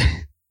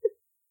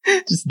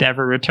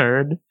never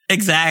return.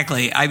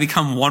 Exactly. I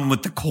become one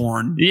with the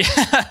corn.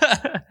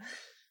 Yeah.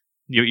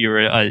 You're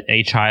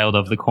a child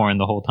of the corn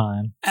the whole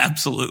time.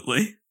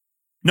 Absolutely.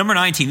 Number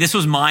 19. This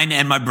was mine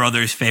and my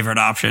brother's favorite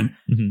option.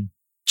 Mm-hmm.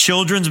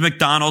 Children's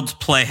McDonald's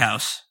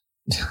Playhouse.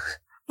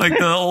 Like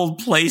the old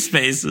play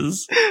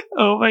spaces.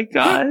 Oh my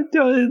god.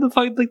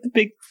 The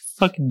big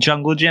fucking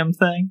jungle gym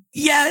thing.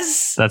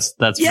 Yes. That's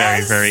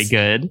yes. Very, very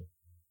good.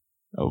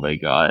 Oh my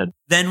god.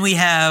 Then we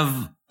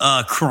have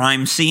a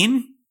crime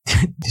scene.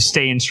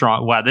 Staying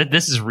strong. Wow,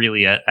 this is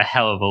really a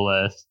hell of a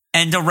list.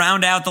 And to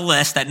round out the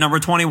list at number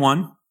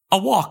 21, a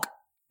walk.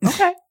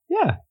 Okay.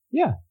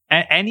 Yeah.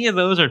 Any of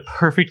those are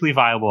perfectly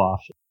viable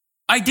options.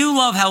 I do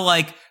love how,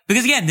 like,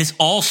 because again, this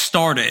all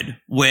started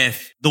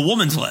with the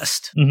woman's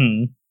list.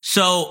 Mm-hmm.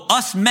 So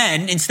us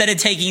men, instead of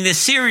taking this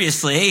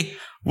seriously,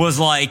 was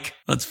like,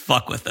 let's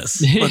fuck with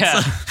this.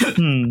 Yeah.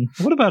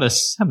 What about a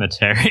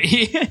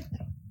cemetery?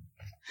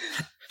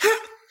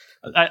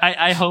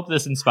 I hope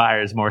this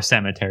inspires more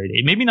cemetery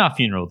dates. Maybe not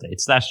funeral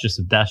dates. That's just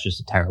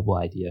a terrible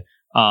idea.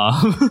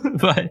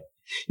 But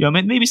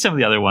maybe some of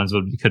the other ones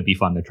could be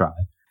fun to try.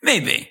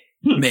 Maybe.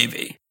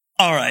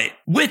 All right.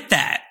 With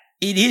that,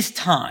 it is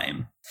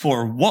time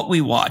for what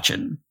we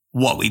watching,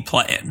 what we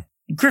playing.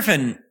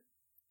 Griffin,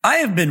 I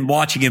have been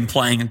watching and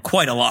playing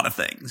quite a lot of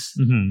things.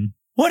 Mm-hmm.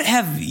 What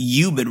have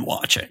you been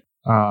watching?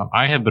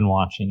 I have been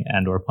watching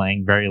and or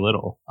playing very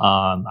little.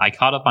 I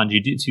caught up on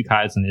Jujutsu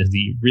Kaisen is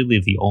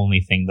really the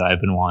only thing that I've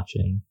been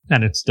watching.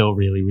 And it's still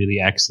really, really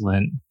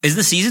excellent. Is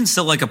the season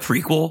still like a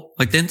prequel?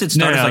 Like, didn't it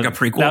start as like a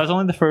prequel? That was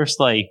only the first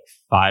 5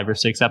 or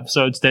 6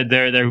 episodes.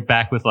 They're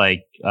back with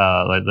like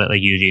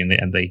Yuji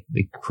and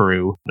the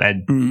crew.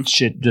 And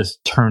shit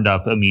just turned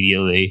up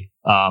immediately.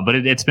 But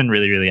it's been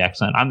really, really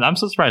excellent. I'm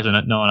so surprised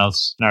that no one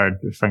else in our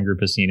friend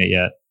group has seen it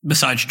yet.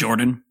 Besides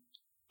Jordan.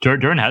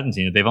 Jordan hasn't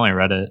seen it. They've only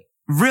read it.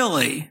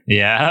 Really?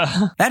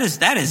 Yeah. That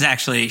is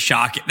actually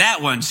shocking.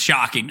 That one's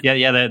shocking.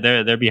 Yeah,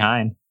 they're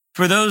behind.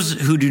 For those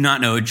who do not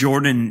know,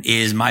 Jordan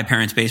is my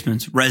parents'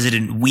 basement's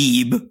resident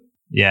weeb.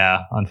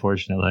 Yeah,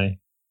 unfortunately.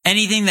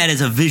 Anything that is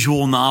a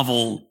visual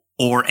novel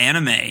or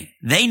anime,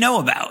 they know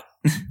about.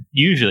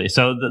 Usually.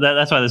 So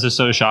that's why this is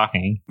so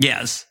shocking.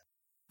 Yes.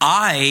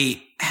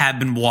 I have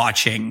been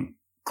watching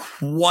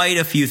quite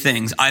a few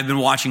things. I've been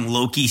watching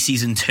Loki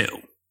season 2.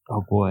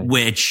 Oh boy.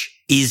 Which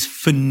is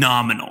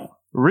phenomenal.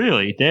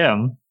 Really?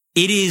 Damn.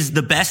 It is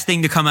the best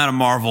thing to come out of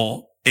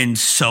Marvel in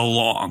so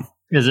long.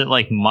 Is it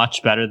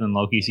much better than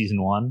Loki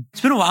season 1?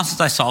 It's been a while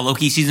since I saw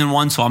Loki season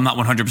 1, so I'm not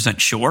 100%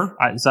 sure.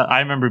 I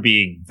remember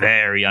being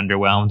very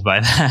underwhelmed by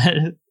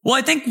that. Well,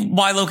 I think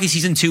why Loki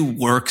season 2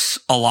 works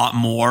a lot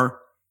more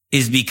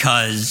is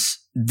because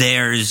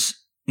there's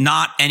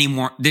not any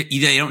more, they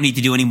don't need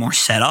to do any more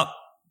setup.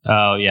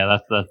 Oh, yeah,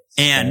 that's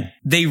and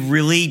they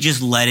really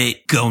just let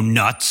it go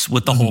nuts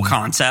with the whole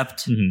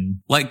concept.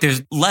 Mm-hmm.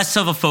 There's less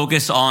of a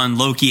focus on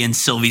Loki and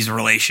Sylvie's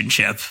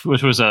relationship,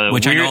 which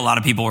I know a lot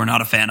of people were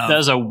not a fan of. That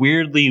was a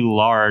weirdly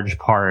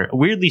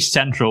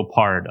central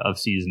part of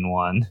season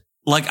 1.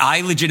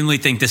 I legitimately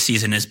think this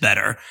season is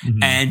better.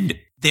 Mm-hmm. And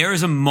there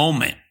is a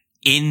moment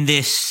in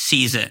this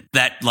season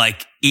that,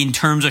 in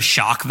terms of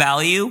shock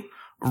value,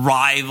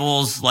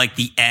 rivals,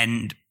 the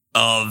end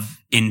of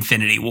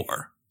Infinity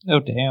War. Oh,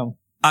 damn.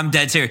 I'm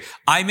dead serious.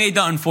 I made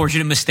the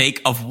unfortunate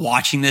mistake of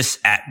watching this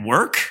at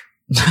work,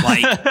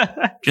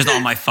 just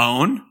on my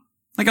phone.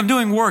 I'm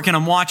doing work and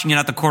I'm watching it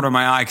at the corner of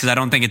my eye because I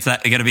don't think it's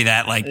going to be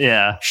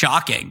that,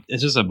 shocking.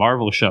 It's just a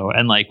Marvel show.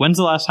 And, when's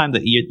the last time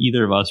that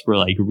either of us were,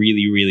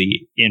 really,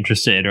 really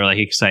interested or,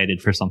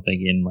 excited for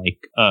something in,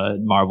 a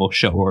Marvel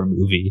show or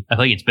movie? I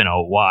think it's been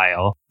a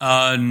while.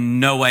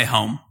 No Way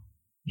Home.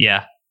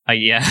 Yeah.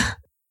 Yeah.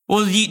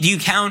 Well, do you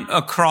count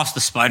Across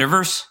the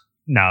Spider-Verse?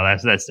 No,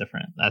 that's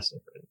different. That's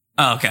different.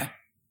 Oh, okay.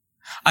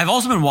 I've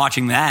also been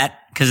watching that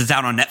because it's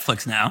out on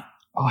Netflix now.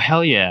 Oh,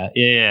 hell yeah.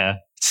 Yeah.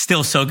 It's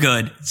still so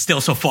good. It's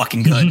still so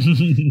fucking good.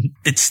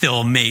 It's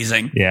still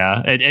amazing.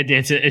 Yeah.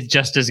 It's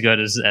just as good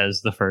as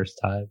the first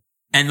time.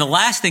 And the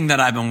last thing that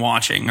I've been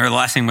watching, or the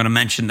last thing I'm going to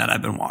mention that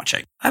I've been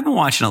watching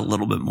a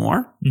little bit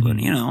more.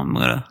 Mm-hmm.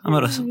 But, I'm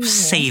gonna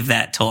save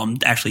that till I'm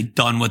actually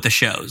done with the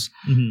shows.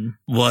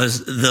 Mm-hmm.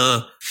 Was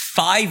the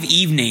 5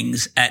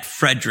 Evenings at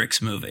Frederick's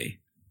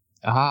movie.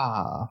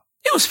 Ah.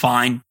 It was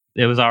fine.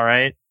 It was all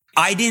right.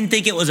 I didn't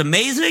think it was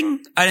amazing.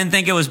 I didn't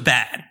think it was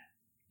bad.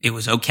 It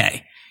was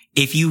okay.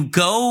 If you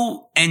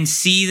go and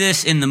see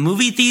this in the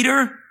movie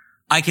theater,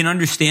 I can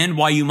understand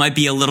why you might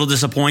be a little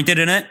disappointed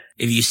in it.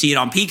 If you see it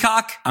on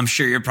Peacock, I'm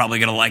sure you're probably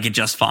going to like it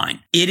just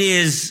fine. It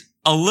is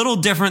a little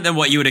different than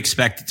what you would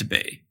expect it to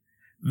be.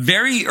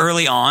 Very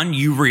early on,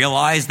 you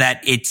realize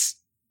that it's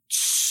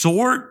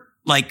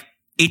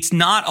it's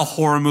not a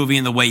horror movie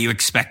in the way you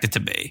expect it to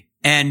be.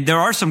 And there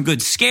are some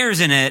good scares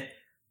in it,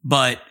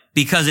 but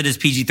because it is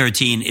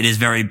PG-13, it is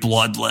very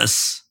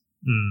bloodless.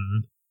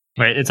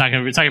 Right. It's not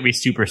gonna be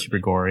super, super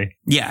gory.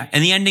 Yeah.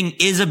 And the ending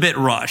is a bit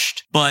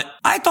rushed, but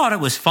I thought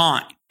it was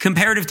fine.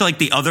 Comparative to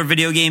the other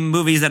video game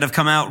movies that have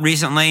come out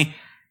recently,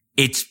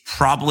 it's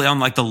probably on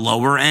the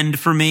lower end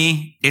for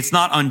me. It's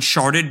not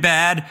Uncharted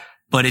bad,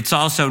 but it's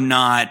also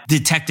not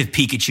Detective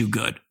Pikachu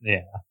good.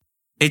 Yeah.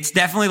 It's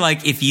definitely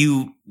if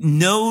you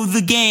know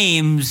the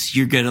games,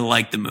 you're going to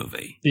like the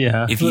movie.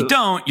 Yeah. If you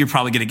don't, you're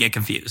probably going to get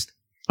confused.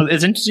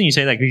 It's interesting you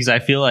say that because I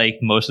feel like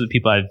most of the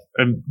people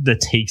the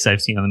takes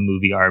I've seen on the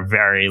movie are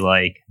very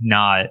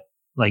not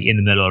in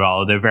the middle at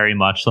all. They're very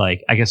much I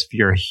guess if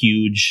you're a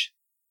huge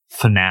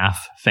FNAF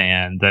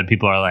fan, then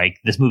people are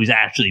this movie's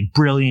actually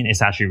brilliant.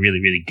 It's actually really,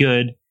 really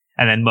good.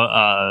 And then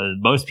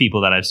most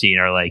people that I've seen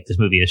are like, this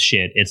movie is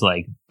shit. It's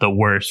like the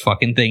worst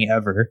fucking thing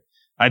ever.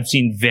 I've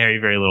seen very,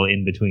 very little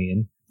in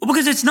between. Well,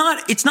 because it's not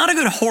a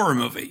good horror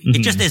movie. Mm-hmm.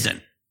 It just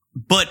isn't.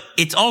 But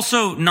it's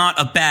also not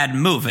a bad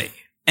movie.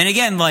 And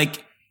again,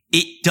 like,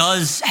 it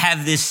does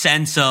have this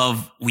sense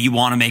of, we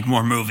want to make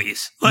more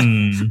movies. Like,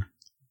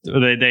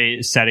 Are they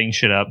setting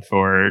shit up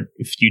for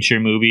future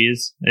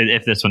movies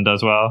if this one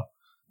does well?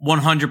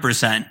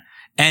 100%.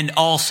 And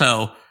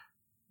also,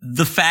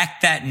 the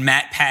fact that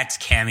Matt Pat's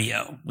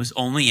cameo was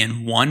only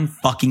in one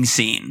fucking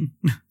scene.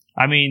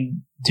 I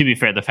mean, to be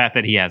fair, the fact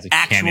that he has a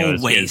cameo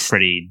is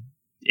pretty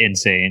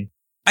insane.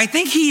 I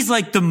think he's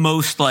like the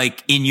most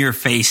like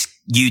in-your-face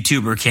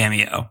YouTuber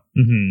cameo.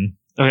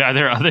 Mm-hmm. Are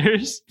there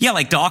others? Yeah,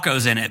 like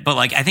Dawko's in it, but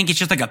like I think it's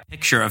just like a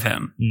picture of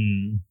him.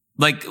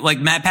 Like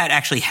Matt Pat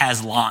actually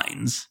has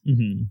lines.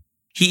 Mm-hmm.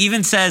 He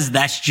even says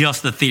that's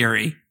just the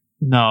theory.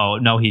 No,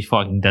 he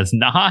fucking does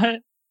not.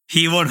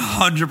 He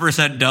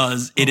 100%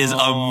 does. It is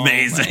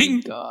amazing.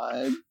 My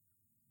God.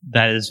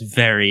 That is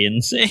very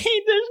insane.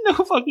 There's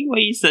no fucking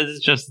way he says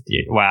it's just...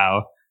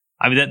 Wow.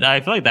 I mean,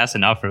 I feel like that's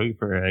enough for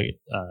a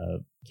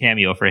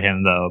cameo for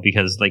him, though,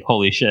 because, like,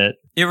 holy shit.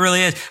 It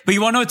really is. But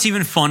you want to know what's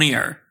even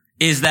funnier?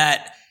 Is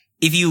that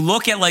if you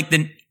look at, like,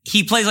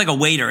 he plays like a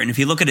waiter, and if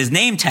you look at his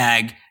name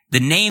tag, the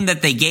name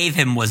that they gave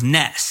him was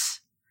Ness.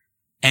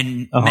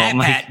 And Matt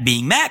Pat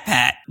being Matt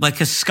Pat, like,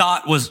 because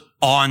Scott was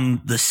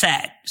on the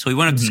set. So he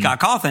went up to Scott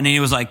Cawthon and he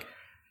was like,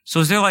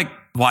 so is there like,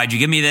 why'd you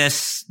give me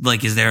this?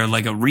 Like, is there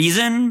like a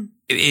reason?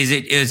 Is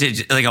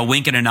it like a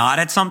wink and a nod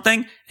at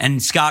something?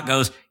 And Scott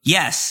goes,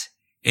 yes,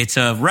 it's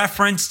a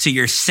reference to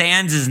your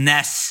Sans'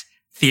 Ness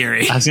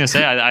theory. I was going to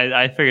say,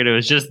 I figured it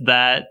was just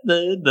that,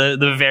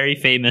 the very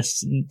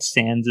famous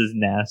Sans'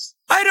 Ness.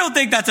 I don't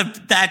think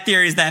that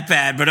theory is that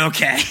bad, but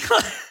okay.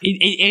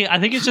 I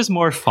think it's just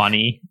more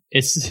funny.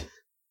 This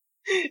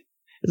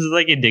is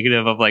like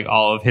indicative of like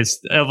all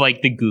of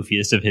like the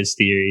goofiest of his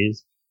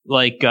theories.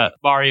 Like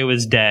Mario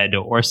is dead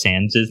or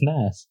Sans'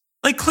 Ness.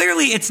 Like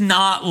clearly it's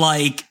not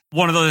like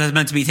one of those that's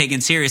meant to be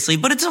taken seriously,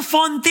 but it's a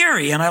fun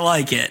theory and I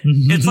like it.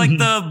 It's like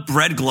the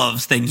bread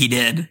gloves thing he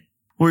did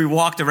where he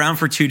walked around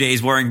for 2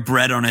 days wearing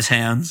bread on his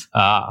hands.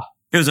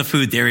 It was a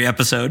food theory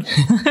episode.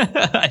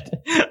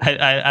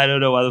 I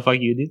don't know why the fuck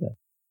you would do that.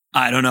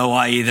 I don't know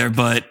why either,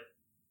 but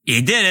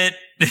he did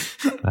it.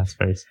 That's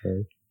very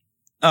scary.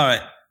 All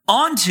right.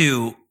 On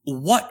to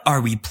what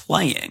are we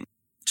playing?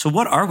 So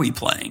what are we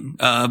playing?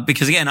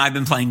 Because again, I've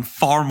been playing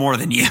far more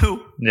than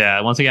you.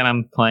 Yeah, once again,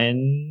 I'm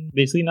playing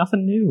basically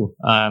nothing new.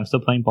 I'm still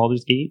playing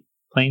Baldur's Gate,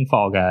 playing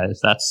Fall Guys.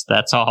 That's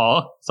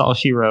all. That's all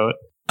she wrote.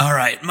 All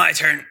right, my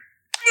turn.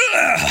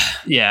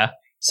 Yeah,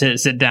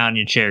 sit down in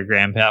your chair,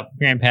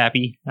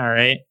 Grandpappy. All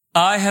right.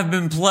 I have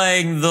been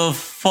playing the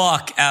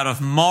fuck out of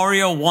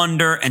Mario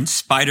Wonder and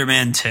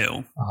Spider-Man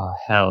 2. Oh,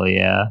 hell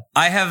yeah.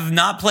 I have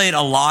not played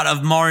a lot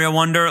of Mario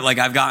Wonder. Like,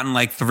 I've gotten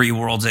like 3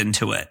 worlds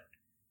into it.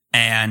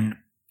 And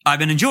I've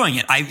been enjoying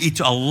it. It's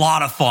a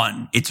lot of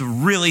fun. It's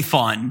really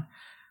fun.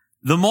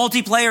 The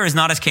multiplayer is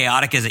not as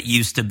chaotic as it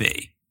used to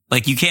be.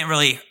 Like, you can't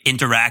really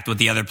interact with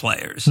the other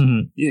players.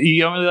 Mm-hmm.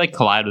 You don't really like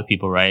collide with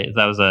people, right?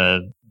 That was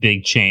a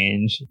big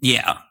change.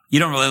 Yeah. You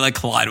don't really like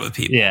collide with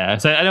people. Yeah.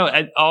 So I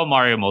know all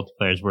Mario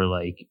multiplayers were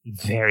like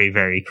very,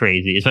 very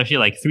crazy, especially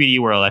like 3D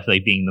World, I feel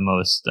like being the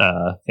most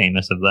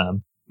famous of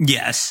them.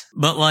 Yes.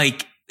 But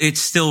like, it's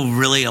still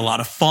really a lot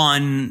of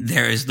fun.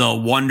 There's the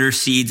wonder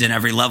seeds in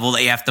every level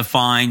that you have to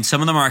find.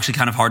 Some of them are actually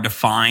kind of hard to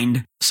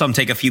find. Some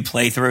take a few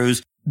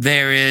playthroughs.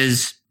 There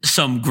is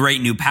some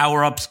great new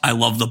power-ups. I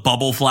love the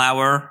bubble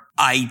flower.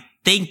 I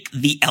think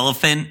the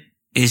elephant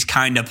is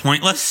kind of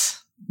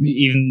pointless.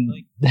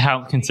 Even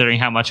considering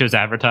how much it was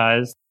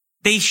advertised.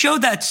 They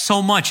showed that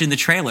so much in the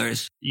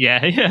trailers.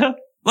 Yeah.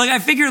 Like, I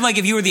figured, like,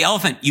 if you were the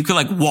elephant, you could,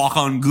 like, walk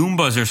on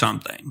Goombas or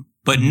something.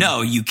 But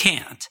no, you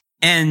can't.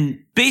 And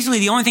basically,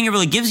 the only thing it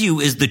really gives you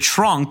is the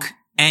trunk,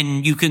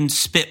 and you can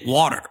spit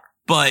water.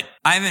 But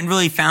I haven't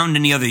really found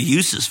any other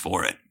uses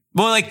for it.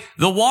 Well, like,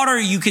 the water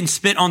you can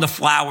spit on the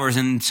flowers,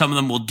 and some of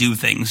them will do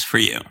things for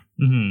you.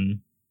 Mm-hmm.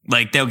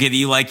 Like, they'll give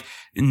you, like,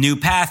 new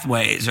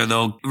pathways, or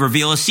they'll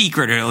reveal a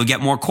secret, or they'll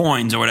get more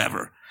coins, or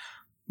whatever.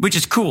 Which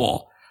is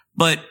cool.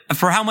 But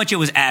for how much it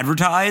was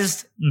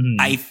advertised,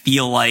 I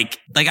feel like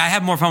I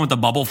have more fun with the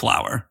bubble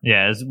flower.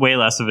 Yeah, it's way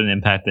less of an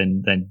impact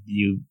than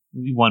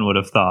one would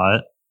have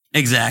thought.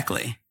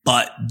 Exactly.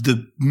 But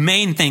the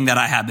main thing that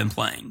I have been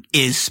playing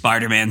is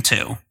Spider-Man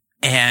 2.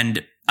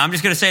 And I'm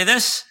just going to say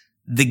this.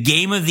 The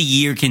Game of the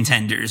Year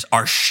contenders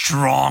are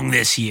strong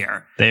this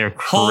year. They are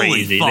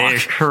crazy. They are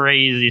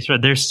crazy.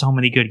 There's so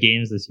many good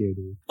games this year,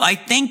 dude. I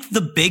think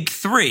the big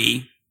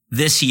 3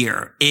 this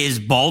year is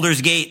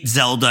Baldur's Gate,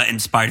 Zelda,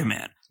 and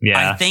Spider-Man.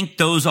 Yeah. I think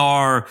those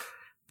are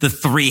the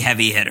 3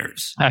 heavy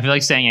hitters. I feel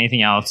like saying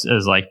anything else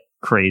is like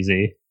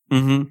crazy.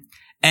 Mm-hmm.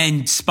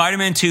 And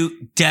Spider-Man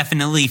 2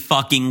 definitely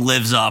fucking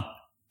lives up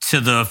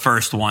to the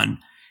first one.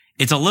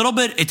 It's a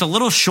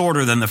little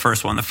shorter than the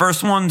first one. The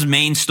first one's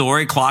main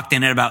story clocked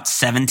in at about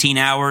 17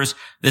 hours.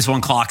 This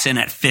one clocks in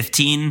at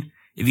 15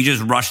 if you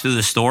just rush through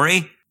the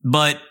story.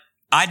 But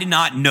I did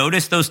not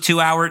notice that 2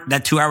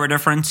 hour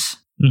difference.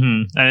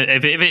 Mm-hmm.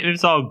 If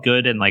it's all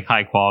good and like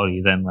high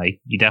quality, then like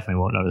you definitely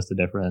won't notice the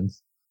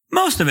difference.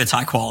 Most of it's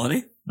high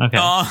quality. Okay.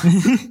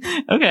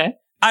 Okay.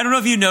 I don't know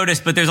if you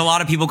noticed, but there's a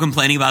lot of people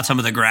complaining about some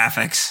of the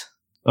graphics.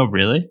 Oh,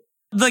 really?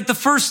 Like the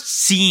first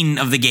scene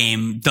of the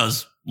game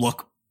does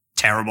look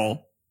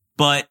terrible,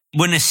 but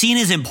when a scene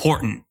is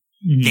important,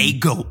 they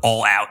go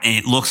all out and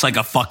it looks like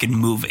a fucking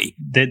movie.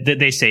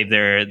 They save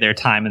their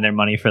time and their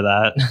money for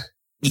that.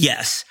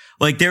 Yes.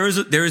 Like there is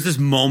this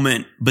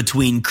moment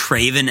between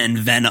Kraven and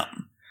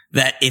Venom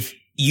that if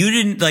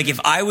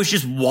I was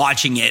just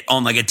watching it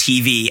on like a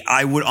TV,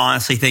 I would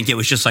honestly think it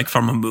was just like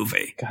from a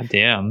movie. God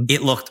damn.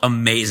 It looked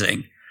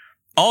amazing.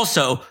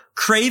 Also,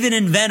 Kraven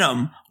and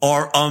Venom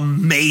are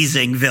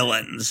amazing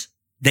villains.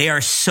 They are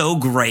so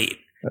great.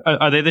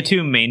 Are they the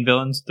two main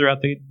villains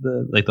throughout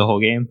the whole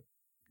game?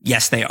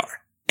 Yes, they are.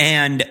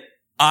 And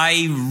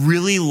I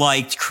really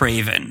liked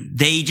Kraven.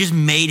 They just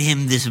made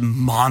him this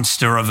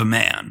monster of a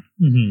man.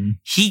 Mm-hmm.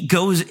 He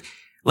kills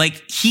I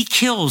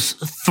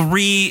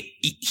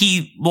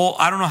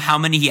don't know how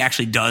many he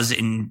actually does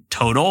in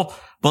total,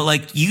 but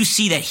like you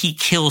see that he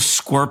kills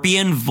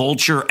Scorpion,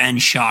 Vulture, and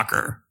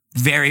Shocker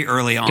very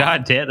early on.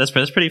 God damn, that's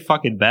pretty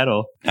fucking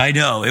metal. I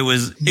know. It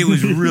was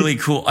really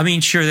cool. I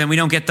mean, sure, then we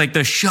don't get like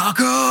the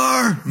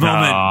Shocker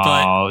moment,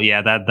 but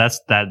yeah,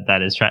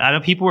 that is right. I know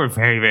people were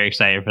very, very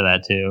excited for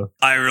that too.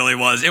 I really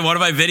was. In one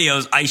of my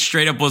videos, I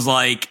straight up was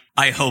like,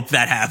 I hope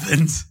that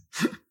happens.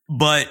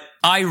 But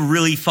I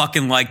really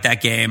fucking liked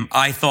that game.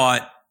 I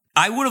thought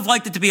I would have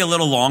liked it to be a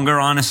little longer,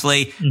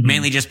 honestly,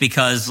 mainly just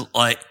because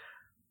like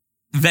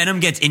Venom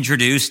gets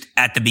introduced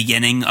at the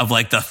beginning of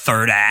like the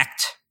third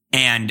act,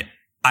 and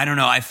I don't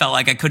know, I felt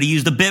like I could have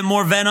used a bit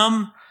more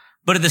Venom,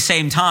 but at the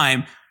same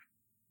time,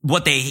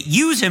 what they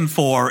use him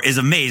for is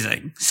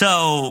amazing.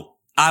 So,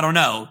 I don't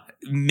know,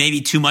 maybe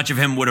too much of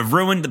him would have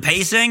ruined the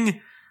pacing,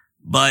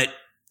 but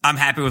I'm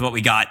happy with what we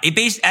got. At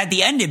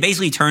the end, it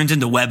basically turns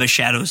into Web of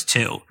Shadows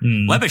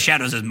 2. Web of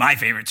Shadows is my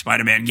favorite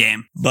Spider-Man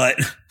game, but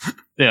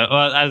yeah,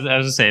 well, I was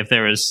gonna say, if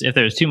there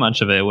was too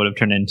much of it, it would have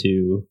turned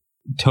into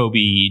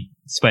Toby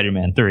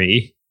Spider-Man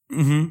 3.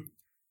 Mm-hmm.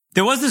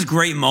 There was this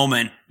great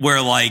moment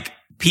where like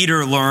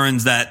Peter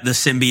learns that the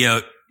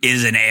symbiote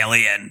is an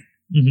alien.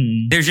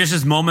 Mm-hmm. There's just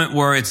this moment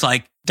where it's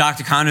like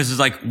Dr. Connors is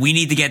like, we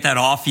need to get that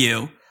off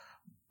you.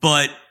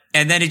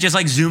 And then it just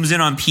like zooms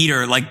in on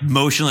Peter, like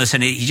motionless.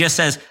 And he just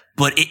says,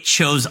 but it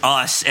chose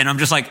us. And I'm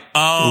just like,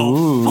 oh,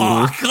 ooh,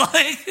 fuck.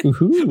 Like,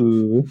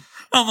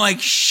 I'm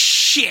like,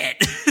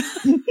 shit.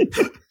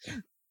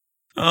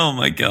 Oh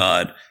my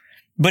God.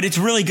 But it's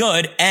really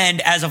good.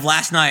 And as of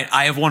last night,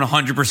 I have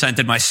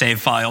 100%ed my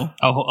save file.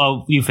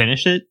 Oh, you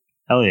finished it?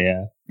 Hell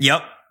yeah.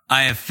 Yep.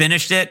 I have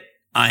finished it.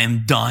 I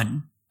am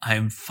done. I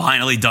am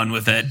finally done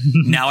with it.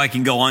 Now I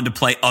can go on to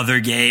play other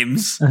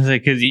games. I was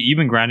like, because you've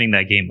been grinding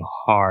that game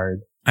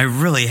hard. I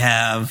really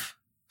have.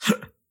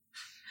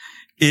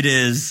 It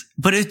is.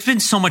 But it's been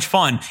so much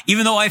fun,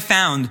 even though I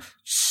found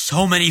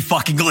so many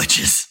fucking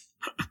glitches.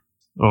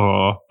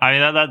 Oh, I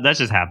mean, that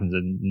just happens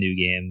in new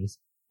games.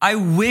 I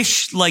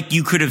wish, like,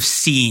 you could have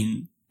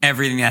seen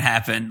everything that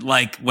happened,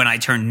 like when I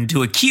turned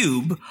into a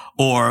cube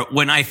or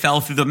when I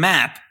fell through the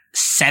map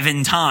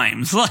 7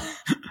 times.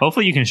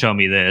 Hopefully you can show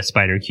me the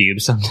spider cube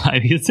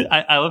sometime.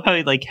 I love how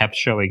he like kept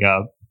showing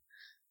up.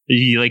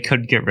 You like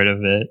couldn't get rid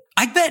of it.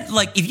 I bet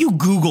like if you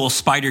Google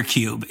spider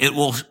cube, it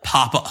will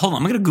pop up. Hold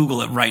on, I'm going to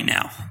Google it right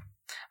now.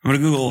 I'm going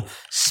to Google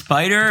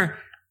spider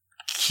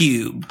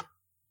cube.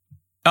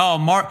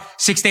 Oh,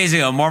 6 days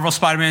ago, Marvel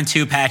Spider-Man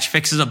 2 patch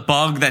fixes a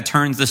bug that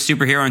turns the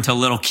superhero into a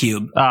little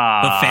cube.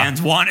 But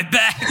fans want it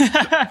back.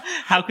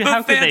 How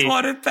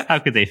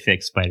could they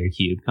fix Spider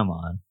Cube? Come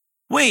on.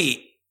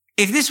 Wait,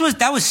 if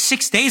that was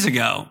 6 days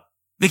ago.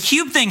 The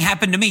cube thing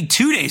happened to me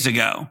 2 days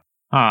ago.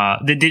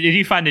 Did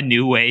you find a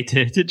new way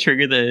to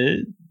trigger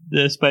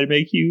the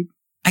Spider-Man cube?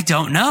 I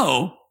don't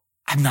know.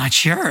 I'm not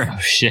sure. Oh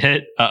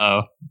shit.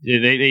 Uh-oh.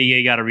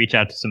 They got to reach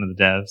out to some of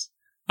the devs.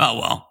 Oh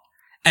well.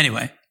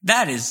 Anyway.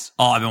 That is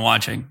all I've been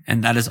watching,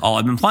 and that is all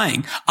I've been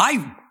playing.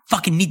 I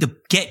fucking need to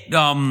get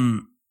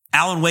Alan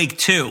Wake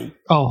 2.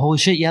 Oh, holy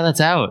shit, yeah, that's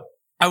out.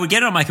 I would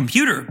get it on my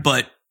computer,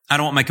 but I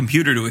don't want my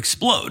computer to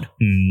explode.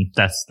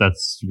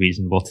 That's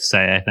reasonable to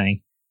say, I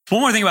think.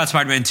 One more thing about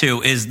Spider-Man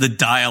 2 is the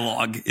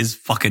dialogue is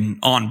fucking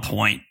on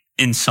point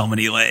in so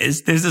many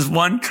ways. There's this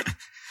one,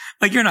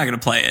 like, you're not going to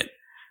play it.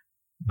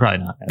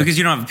 Probably not. Because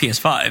you don't have a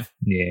PS5.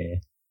 Yeah.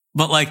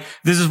 But, like,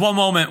 there's this one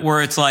moment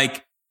where it's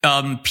like,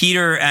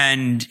 Peter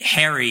and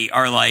Harry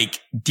are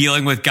like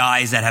dealing with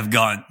guys that have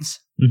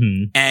guns.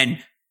 Mm-hmm. And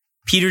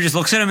Peter just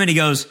looks at him and he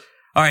goes,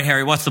 all right,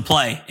 Harry, what's the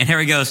play? And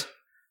Harry goes,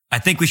 I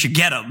think we should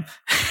get him.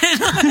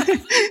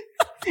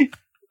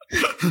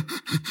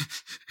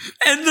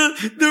 And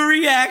the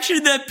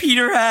reaction that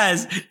Peter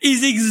has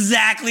is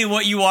exactly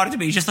what you want it to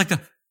be. Just like the,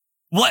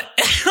 what?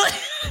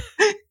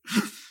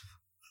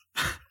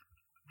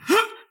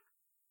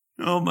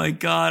 Oh my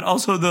God.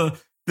 Also that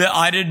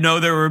I didn't know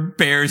there were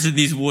bears in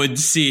these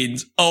woods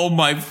scenes. Oh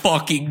my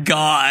fucking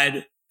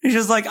God. It's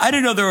just like, I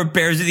didn't know there were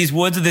bears in these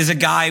woods. And there's a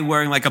guy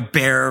wearing like a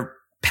bear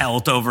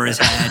pelt over his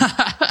head.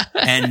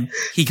 And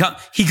he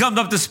comes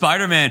up to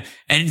Spider-Man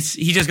and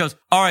he just goes,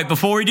 all right,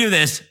 before we do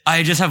this,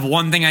 I just have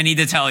one thing I need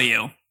to tell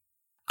you.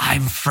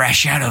 I'm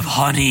fresh out of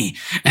honey.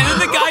 And then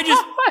the guy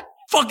just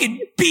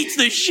fucking beats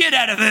the shit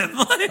out of him.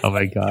 Oh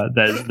my God.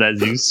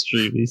 That's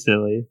extremely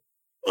silly.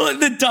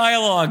 The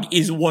dialogue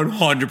is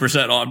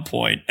 100% on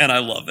point and I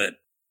love it.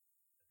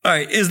 All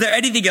right. Is there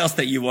anything else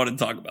that you want to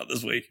talk about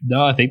this week?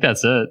 No, I think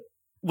that's it.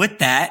 With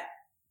that,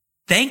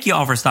 thank you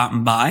all for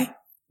stopping by.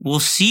 We'll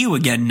see you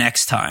again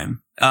next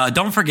time.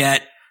 Don't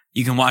forget,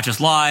 you can watch us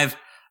live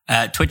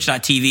at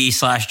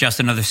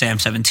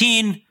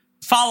twitch.tv/JustAnotherSam17.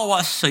 Follow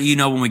us so you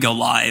know when we go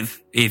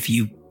live. If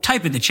you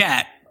type in the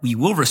chat, we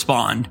will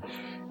respond.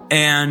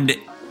 And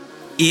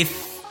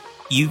if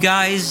you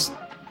guys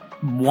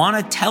want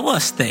to tell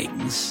us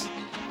things,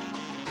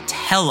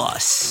 tell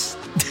us.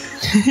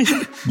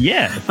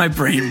 Yeah. My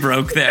brain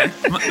broke there.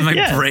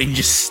 My brain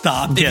just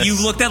stopped. Yes. If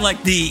you looked at like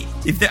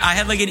I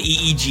had like an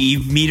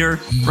EEG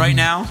meter right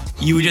now,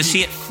 you would just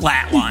see it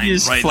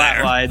flatline right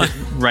flatlined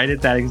right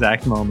at that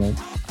exact moment.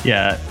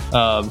 Yeah.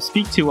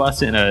 Speak to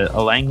us in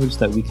a language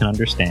that we can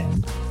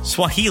understand.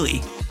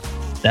 Swahili.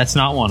 That's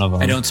not one of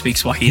them. I don't speak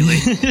Swahili.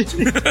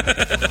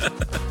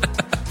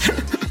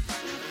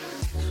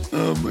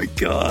 Oh my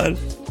God.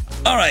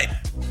 All right.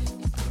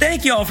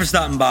 Thank you all for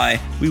stopping by.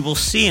 We will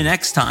see you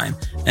next time.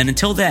 And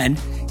until then,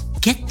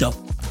 get the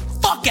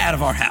fuck out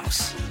of our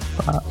house.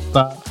 Ba,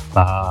 ba,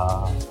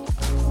 ba.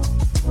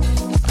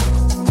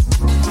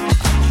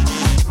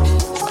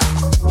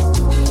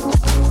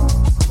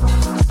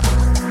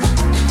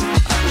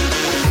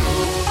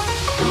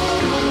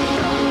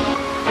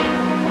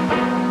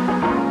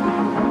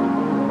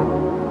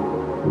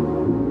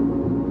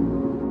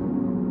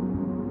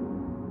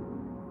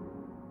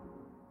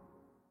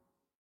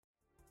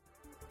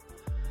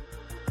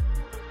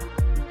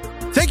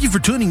 Thank you for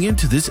tuning in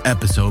to this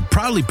episode,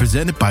 proudly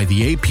presented by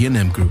the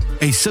APNM Group,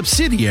 a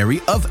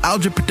subsidiary of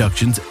Algebra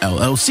Productions,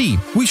 LLC.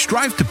 We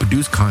strive to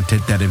produce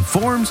content that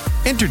informs,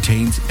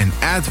 entertains, and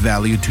adds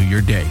value to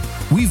your day.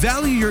 We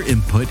value your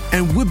input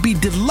and would be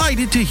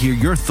delighted to hear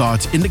your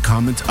thoughts in the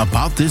comments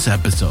about this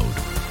episode.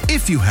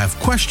 If you have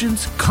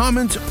questions,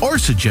 comments, or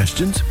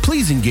suggestions,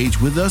 please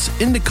engage with us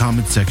in the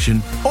comment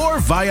section or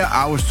via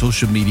our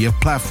social media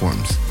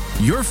platforms.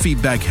 Your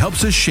feedback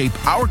helps us shape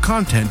our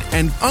content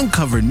and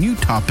uncover new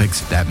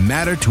topics that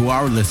matter to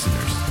our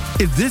listeners.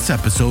 If this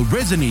episode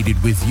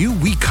resonated with you,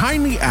 we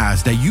kindly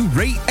ask that you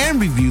rate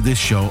and review this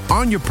show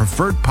on your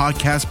preferred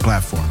podcast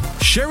platform.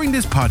 Sharing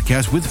this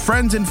podcast with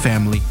friends and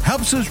family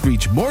helps us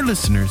reach more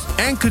listeners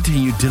and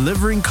continue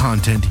delivering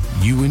content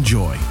you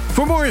enjoy.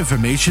 For more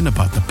information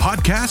about the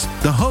podcast,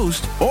 the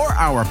host, or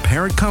our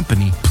parent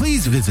company,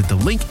 please visit the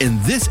link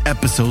in this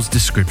episode's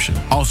description.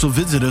 Also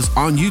visit us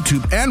on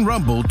YouTube and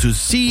Rumble to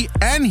see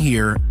and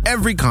hear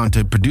every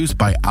content produced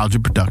by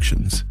Algebra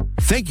Productions.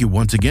 Thank you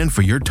once again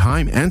for your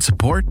time and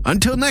support.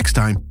 Until next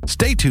time,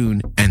 stay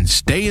tuned and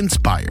stay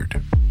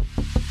inspired.